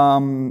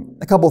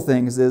 A couple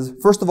things is,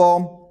 first of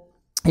all,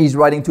 he's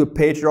writing to a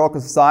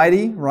patriarchal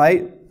society,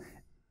 right?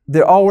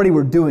 They already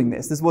were doing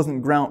this. This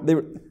wasn't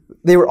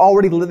they were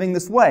already living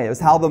this way. It was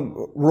how the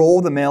role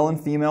of the male and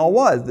female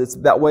was. It's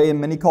that way in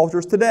many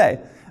cultures today.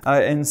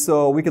 And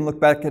so we can look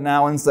back at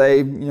now and say,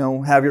 you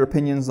know, have your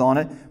opinions on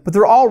it. But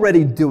they're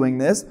already doing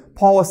this.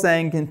 Paul is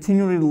saying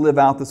continually to live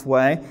out this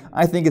way.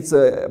 I think it's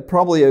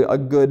probably a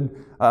good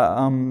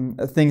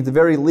thing at the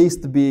very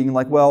least to being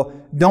like, well,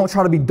 don't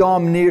try to be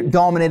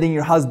dominating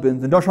your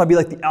husbands, and don't try to be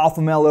like the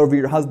alpha male over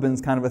your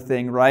husbands kind of a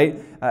thing,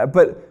 right?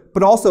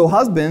 But also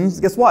husbands,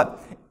 guess what?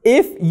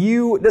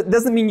 That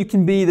doesn't mean you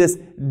can be this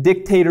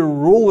dictator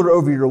ruler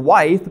over your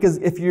wife, because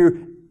if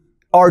you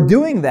are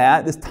doing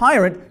that, this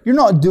tyrant, you're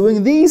not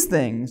doing these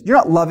things. You're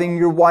not loving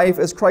your wife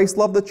as Christ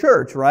loved the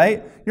church,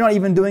 right? You're not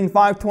even doing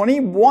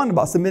 5:21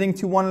 about submitting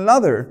to one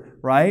another,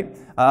 right?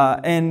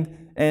 And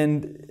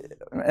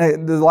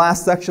the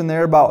last section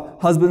there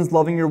about husbands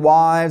loving your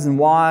wives and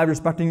wives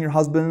respecting your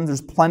husbands.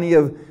 There's plenty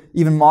of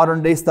even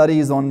modern day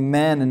studies on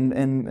men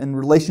and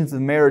relations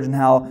of marriage and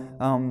how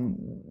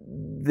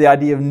the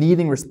idea of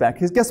needing respect.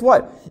 Because guess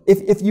what?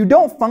 If you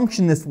don't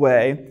function this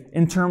way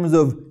in terms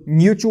of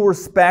mutual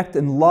respect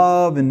and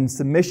love and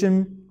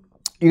submission,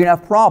 you're going to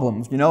have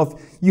problems. You know, if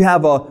you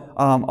have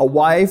a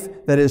wife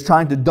that is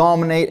trying to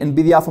dominate and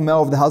be the alpha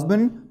male of the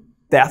husband,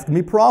 that's going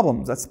to be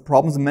problems. That's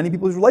problems in many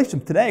people's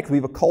relationships today, because we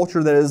have a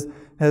culture that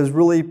has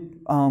really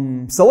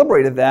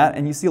celebrated that,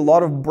 and you see a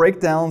lot of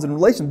breakdowns in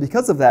relations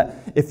because of that.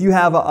 If you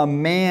have a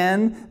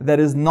man that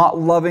is not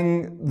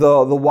loving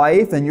the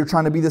wife, and you're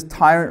trying to be this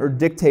tyrant or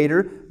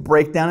dictator,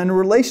 breakdown in a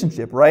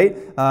relationship, right?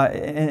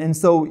 And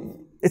so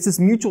it's this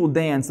mutual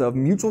dance of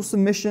mutual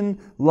submission,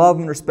 love,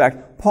 and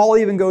respect. Paul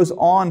even goes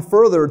on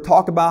further to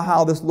talk about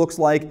how this looks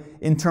like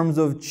in terms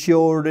of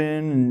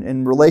children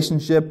and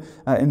relationship.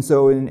 And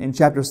so in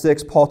chapter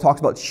 6, Paul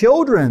talks about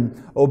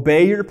children,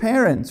 obey your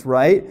parents,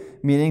 right?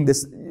 Meaning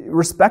this,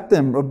 respect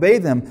them, obey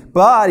them.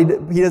 But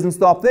he doesn't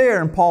stop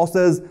there, and Paul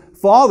says,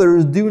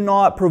 fathers, do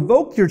not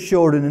provoke your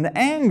children in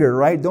anger,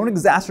 right? Don't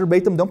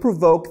exacerbate them, don't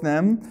provoke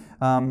them.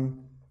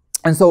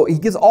 And so he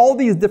gives all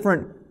these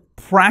different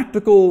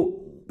practical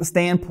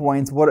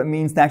standpoints, what it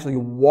means to actually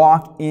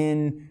walk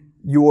in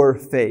your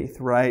faith,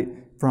 right?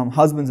 From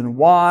husbands and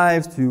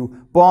wives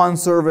to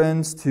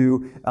bondservants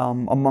to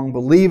among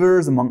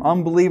believers, among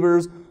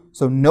unbelievers.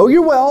 So know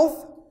your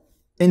wealth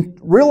and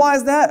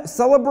realize that,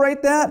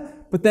 celebrate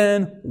that, but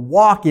then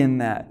walk in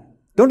that.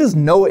 Don't just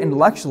know it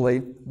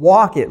intellectually,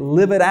 walk it,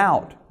 live it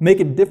out, make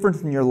a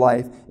difference in your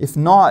life. If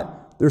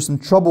not, there's some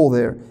trouble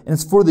there. And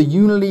it's for the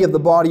unity of the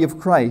body of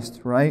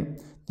Christ, right?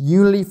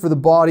 Unity for the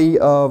body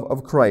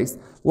of Christ.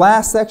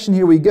 Last section,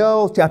 here we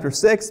go, chapter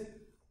 6,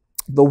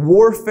 the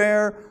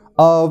warfare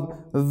of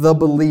the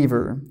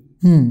believer.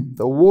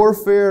 The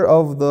warfare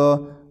of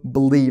the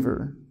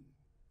believer.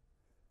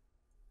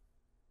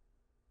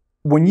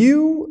 When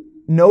you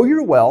know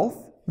your wealth,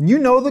 when you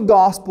know the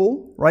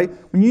gospel, right?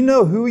 When you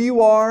know who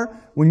you are,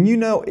 when you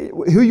know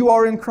who you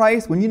are in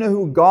Christ, when you know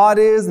who God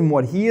is and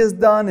what He has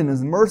done and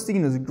His mercy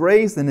and His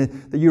grace, and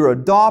that you're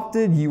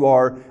adopted, you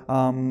are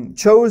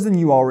chosen,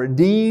 you are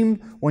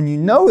redeemed, when you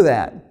know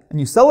that, and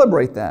you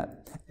celebrate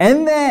that.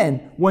 And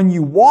then, when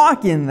you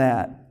walk in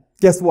that,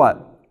 guess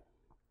what?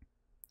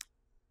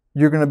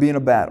 You're going to be in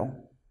a battle,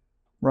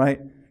 right?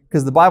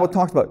 Because the Bible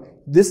talks about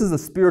this is a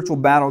spiritual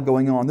battle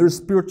going on. There's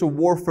spiritual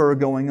warfare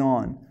going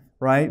on,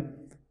 right?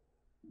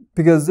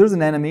 Because there's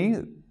an enemy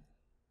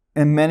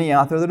and many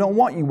out there that don't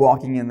want you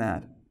walking in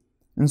that.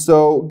 And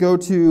so, go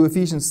to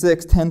Ephesians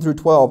 6, 10 through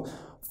 12.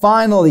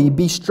 Finally,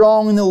 be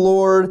strong in the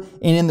Lord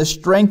and in the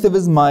strength of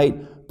His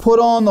might. Put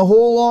on the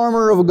whole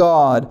armor of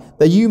God,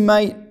 that you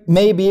may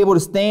may be able to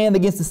stand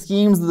against the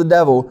schemes of the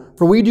devil.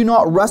 For we do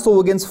not wrestle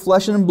against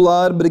flesh and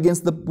blood, but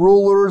against the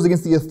rulers,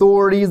 against the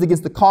authorities,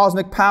 against the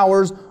cosmic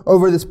powers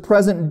over this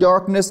present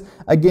darkness,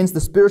 against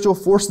the spiritual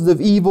forces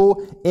of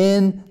evil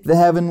in the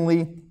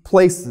heavenly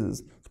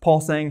places.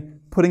 Paul's saying,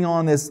 putting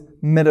on this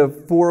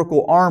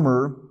metaphorical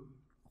armor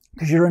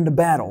because you're into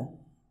battle.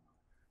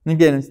 And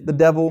again, it's the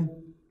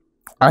devil.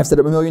 I've said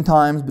it a million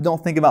times, but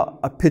don't think about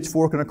a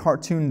pitchfork and a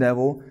cartoon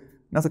devil.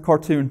 That's a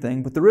cartoon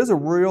thing. But there is a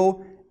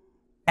real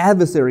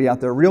adversary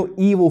out there, a real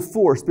evil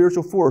force,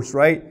 spiritual force,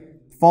 right?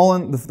 The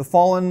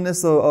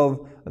fallenness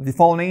of the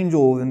fallen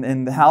angel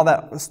and how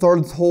that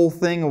started this whole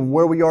thing of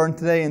where we are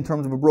today in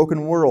terms of a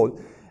broken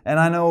world. And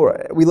I know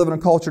we live in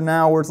a culture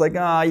now where it's like,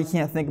 you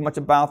can't think much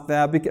about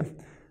that. Because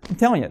I'm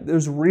telling you,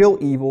 there's real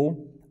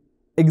evil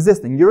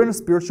existing. You're in a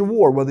spiritual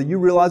war, whether you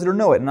realize it or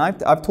know it. And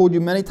I've told you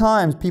many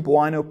times, people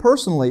I know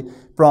personally,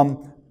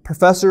 from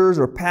professors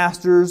or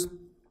pastors,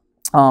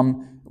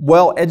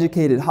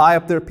 well-educated, high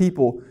up there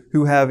people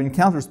who have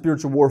encountered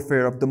spiritual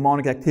warfare of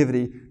demonic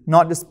activity,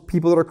 not just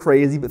people that are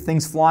crazy, but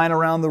things flying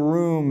around the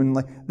room and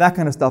like that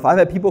kind of stuff. I've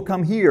had people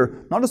come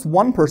here, not just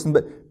one person,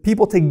 but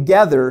people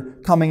together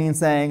coming and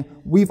saying,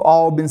 we've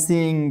all been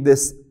seeing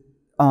this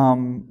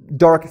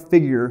dark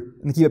figure,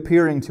 and they keep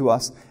appearing to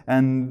us,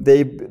 and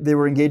they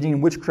were engaging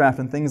in witchcraft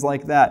and things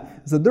like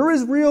that. So there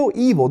is real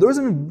evil. There is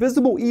an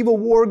invisible evil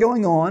war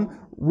going on.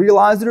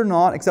 Realize it or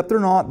not, accept it or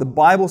not, the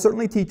Bible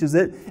certainly teaches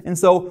it. And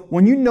so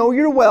when you know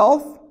your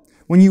wealth,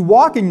 when you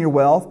walk in your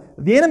wealth,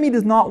 the enemy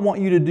does not want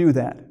you to do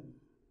that.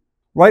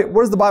 Right?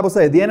 What does the Bible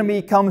say? The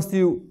enemy comes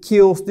to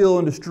kill, steal,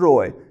 and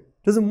destroy.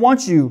 Doesn't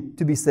want you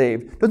to be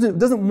saved.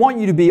 Doesn't want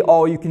you to be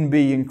all you can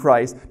be in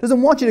Christ.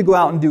 Doesn't want you to go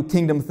out and do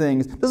kingdom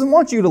things. Doesn't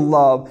want you to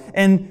love.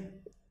 And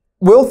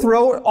will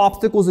throw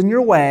obstacles in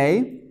your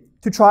way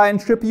to try and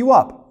trip you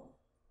up.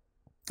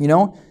 You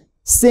know,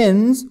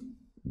 sins,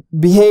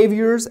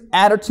 behaviors,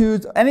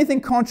 attitudes,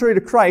 anything contrary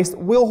to Christ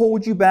will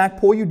hold you back,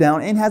 pull you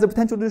down, and has the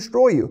potential to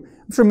destroy you.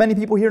 I'm sure many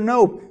people here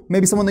know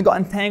maybe someone that got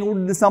entangled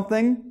into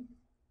something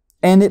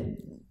and it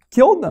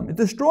killed them. It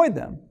destroyed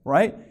them,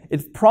 right?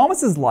 It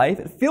promises life.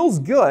 It feels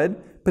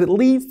good, but it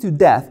leads to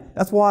death.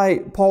 That's why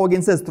Paul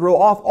again says, throw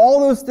off all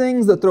those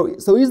things that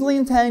so easily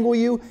entangle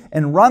you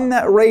and run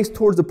that race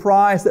towards the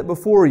prize set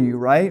before you,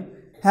 right?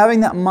 Having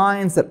that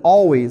mindset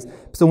always.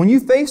 So when you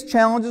face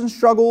challenges and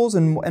struggles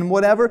and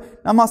whatever,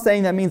 I'm not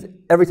saying that means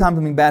every time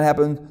something bad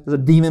happens, there's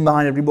a demon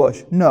behind every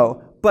bush.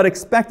 No, but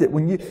expect it.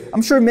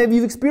 I'm sure maybe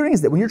you've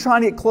experienced it. When you're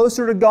trying to get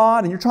closer to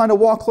God and you're trying to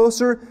walk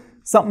closer,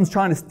 something's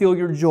trying to steal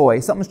your joy.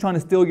 Something's trying to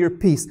steal your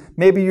peace.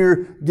 Maybe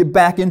you get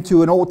back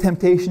into an old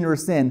temptation or a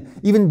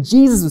sin. Even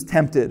Jesus was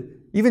tempted.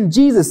 Even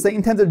Jesus,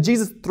 Satan tempted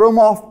Jesus, throw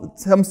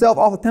himself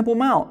off the Temple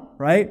Mount,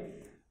 right?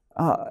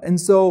 And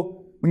so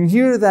when you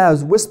hear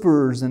those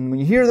whispers and when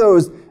you hear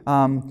those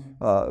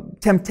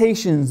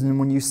temptations and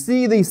when you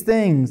see these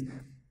things,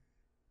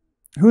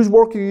 whose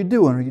work are you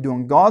doing? Are you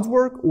doing God's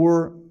work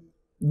or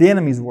the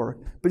enemy's work?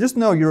 But just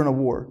know you're in a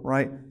war,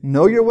 right?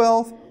 Know your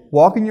wealth,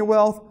 walk in your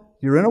wealth,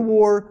 you're in a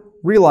war,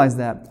 realize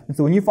that. And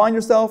so when you find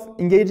yourself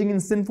engaging in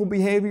sinful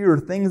behavior or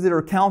things that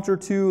are counter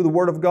to the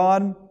Word of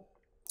God,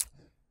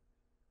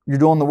 you're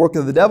doing the work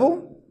of the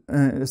devil,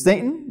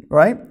 Satan,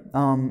 right?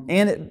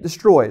 And it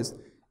destroys.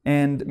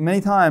 And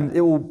many times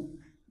it will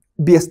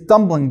be a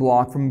stumbling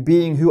block from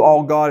being who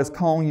all God is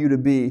calling you to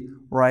be,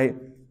 right?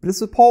 But this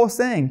is what Paul is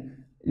saying.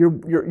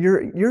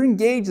 You're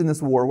engaged in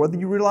this war, whether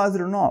you realize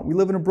it or not. We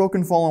live in a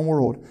broken, fallen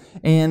world.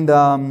 And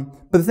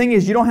but the thing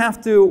is, you don't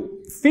have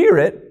to fear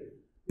it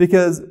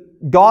because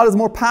God is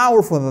more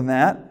powerful than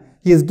that.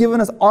 He has given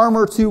us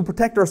armor to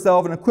protect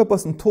ourselves and equip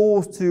us and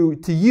tools to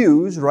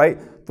use, right?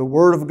 The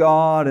Word of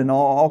God and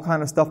all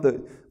kind of stuff that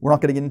we're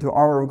not going to get into an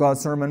armor of God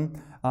sermon.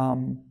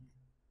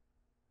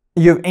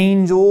 You have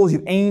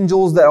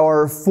angels that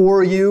are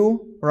for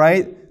you,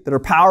 right? That are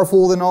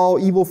powerful than all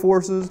evil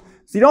forces.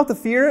 So you don't have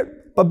to fear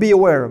it, but be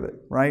aware of it,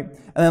 right?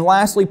 And then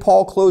lastly,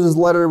 Paul closes his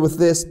letter with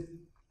this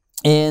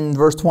in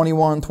verse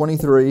 21 and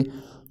 23.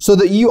 So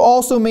that you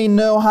also may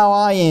know how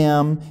I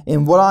am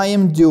and what I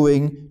am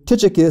doing,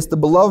 Tychicus, the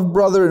beloved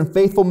brother and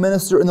faithful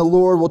minister in the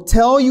Lord, will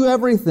tell you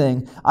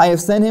everything. I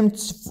have sent him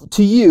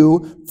to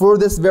you for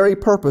this very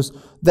purpose,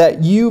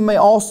 that you may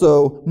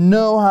also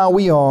know how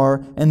we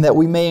are, and that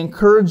we may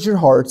encourage your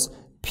hearts.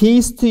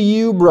 Peace to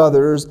you,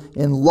 brothers,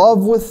 in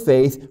love with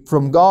faith,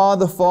 from God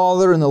the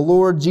Father and the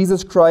Lord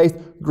Jesus Christ.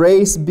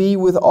 Grace be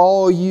with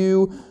all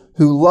you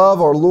who love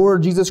our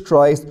Lord Jesus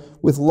Christ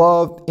with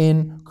love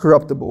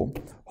incorruptible.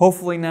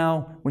 Hopefully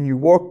now, when you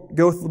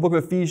go through the book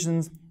of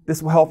Ephesians,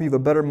 this will help you have a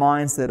better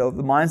mindset of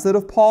the mindset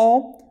of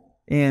Paul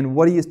and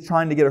what he is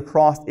trying to get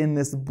across in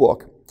this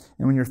book.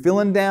 And when you're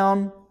feeling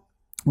down,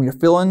 when you're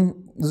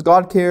feeling, does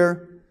God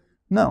care?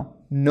 No.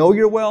 Know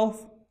your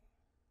wealth,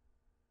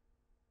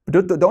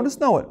 but don't just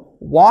know it.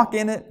 Walk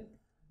in it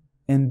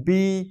and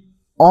be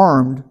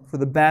armed for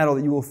the battle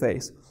that you will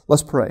face.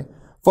 Let's pray.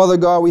 Father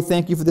God, we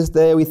thank you for this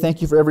day. We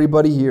thank you for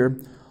everybody here.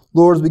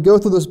 Lord, as we go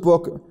through this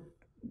book,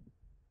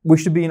 we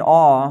should be in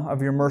awe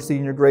of your mercy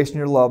and your grace and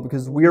your love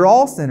because we are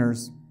all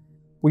sinners.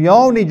 We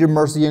all need your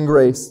mercy and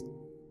grace.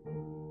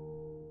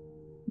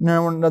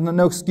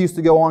 No excuse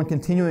to go on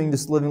continuing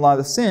this living life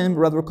of sin, but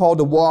rather we're called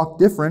to walk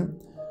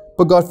different.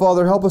 But God,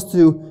 Father, help us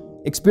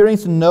to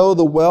experience and know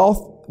the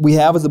wealth we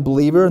have as a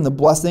believer and the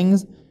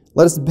blessings.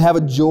 Let us have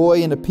a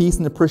joy and a peace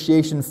and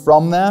appreciation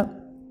from that.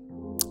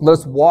 Let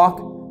us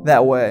walk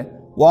that way.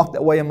 Walk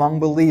that way among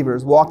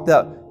believers. Walk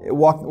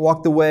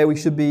the way we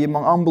should be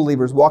among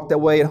unbelievers. Walk that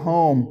way at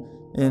home,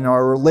 in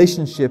our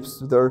relationships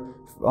with our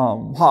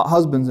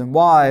husbands and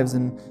wives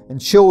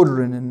and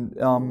children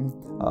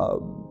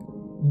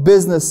and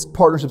business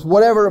partnerships,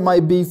 whatever it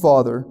might be,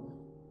 Father.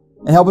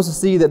 And help us to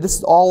see that this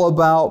is all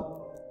about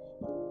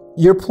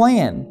your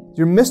plan,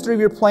 your mystery of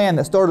your plan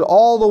that started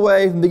all the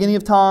way from the beginning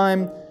of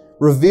time,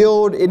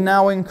 revealed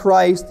now in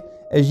Christ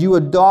as you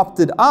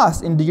adopted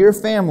us into your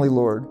family,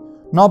 Lord.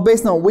 Not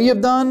based on what we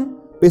have done,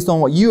 based on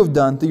what you have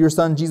done through your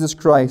Son, Jesus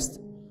Christ.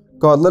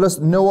 God, let us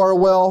know our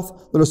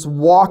wealth. Let us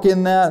walk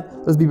in that.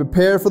 Let us be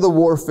prepared for the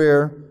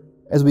warfare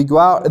as we go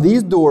out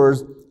these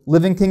doors,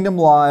 living kingdom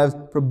lives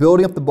for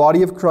building up the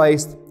body of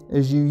Christ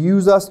as you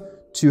use us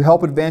to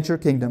help advance your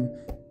kingdom.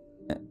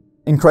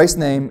 In Christ's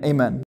name,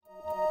 amen.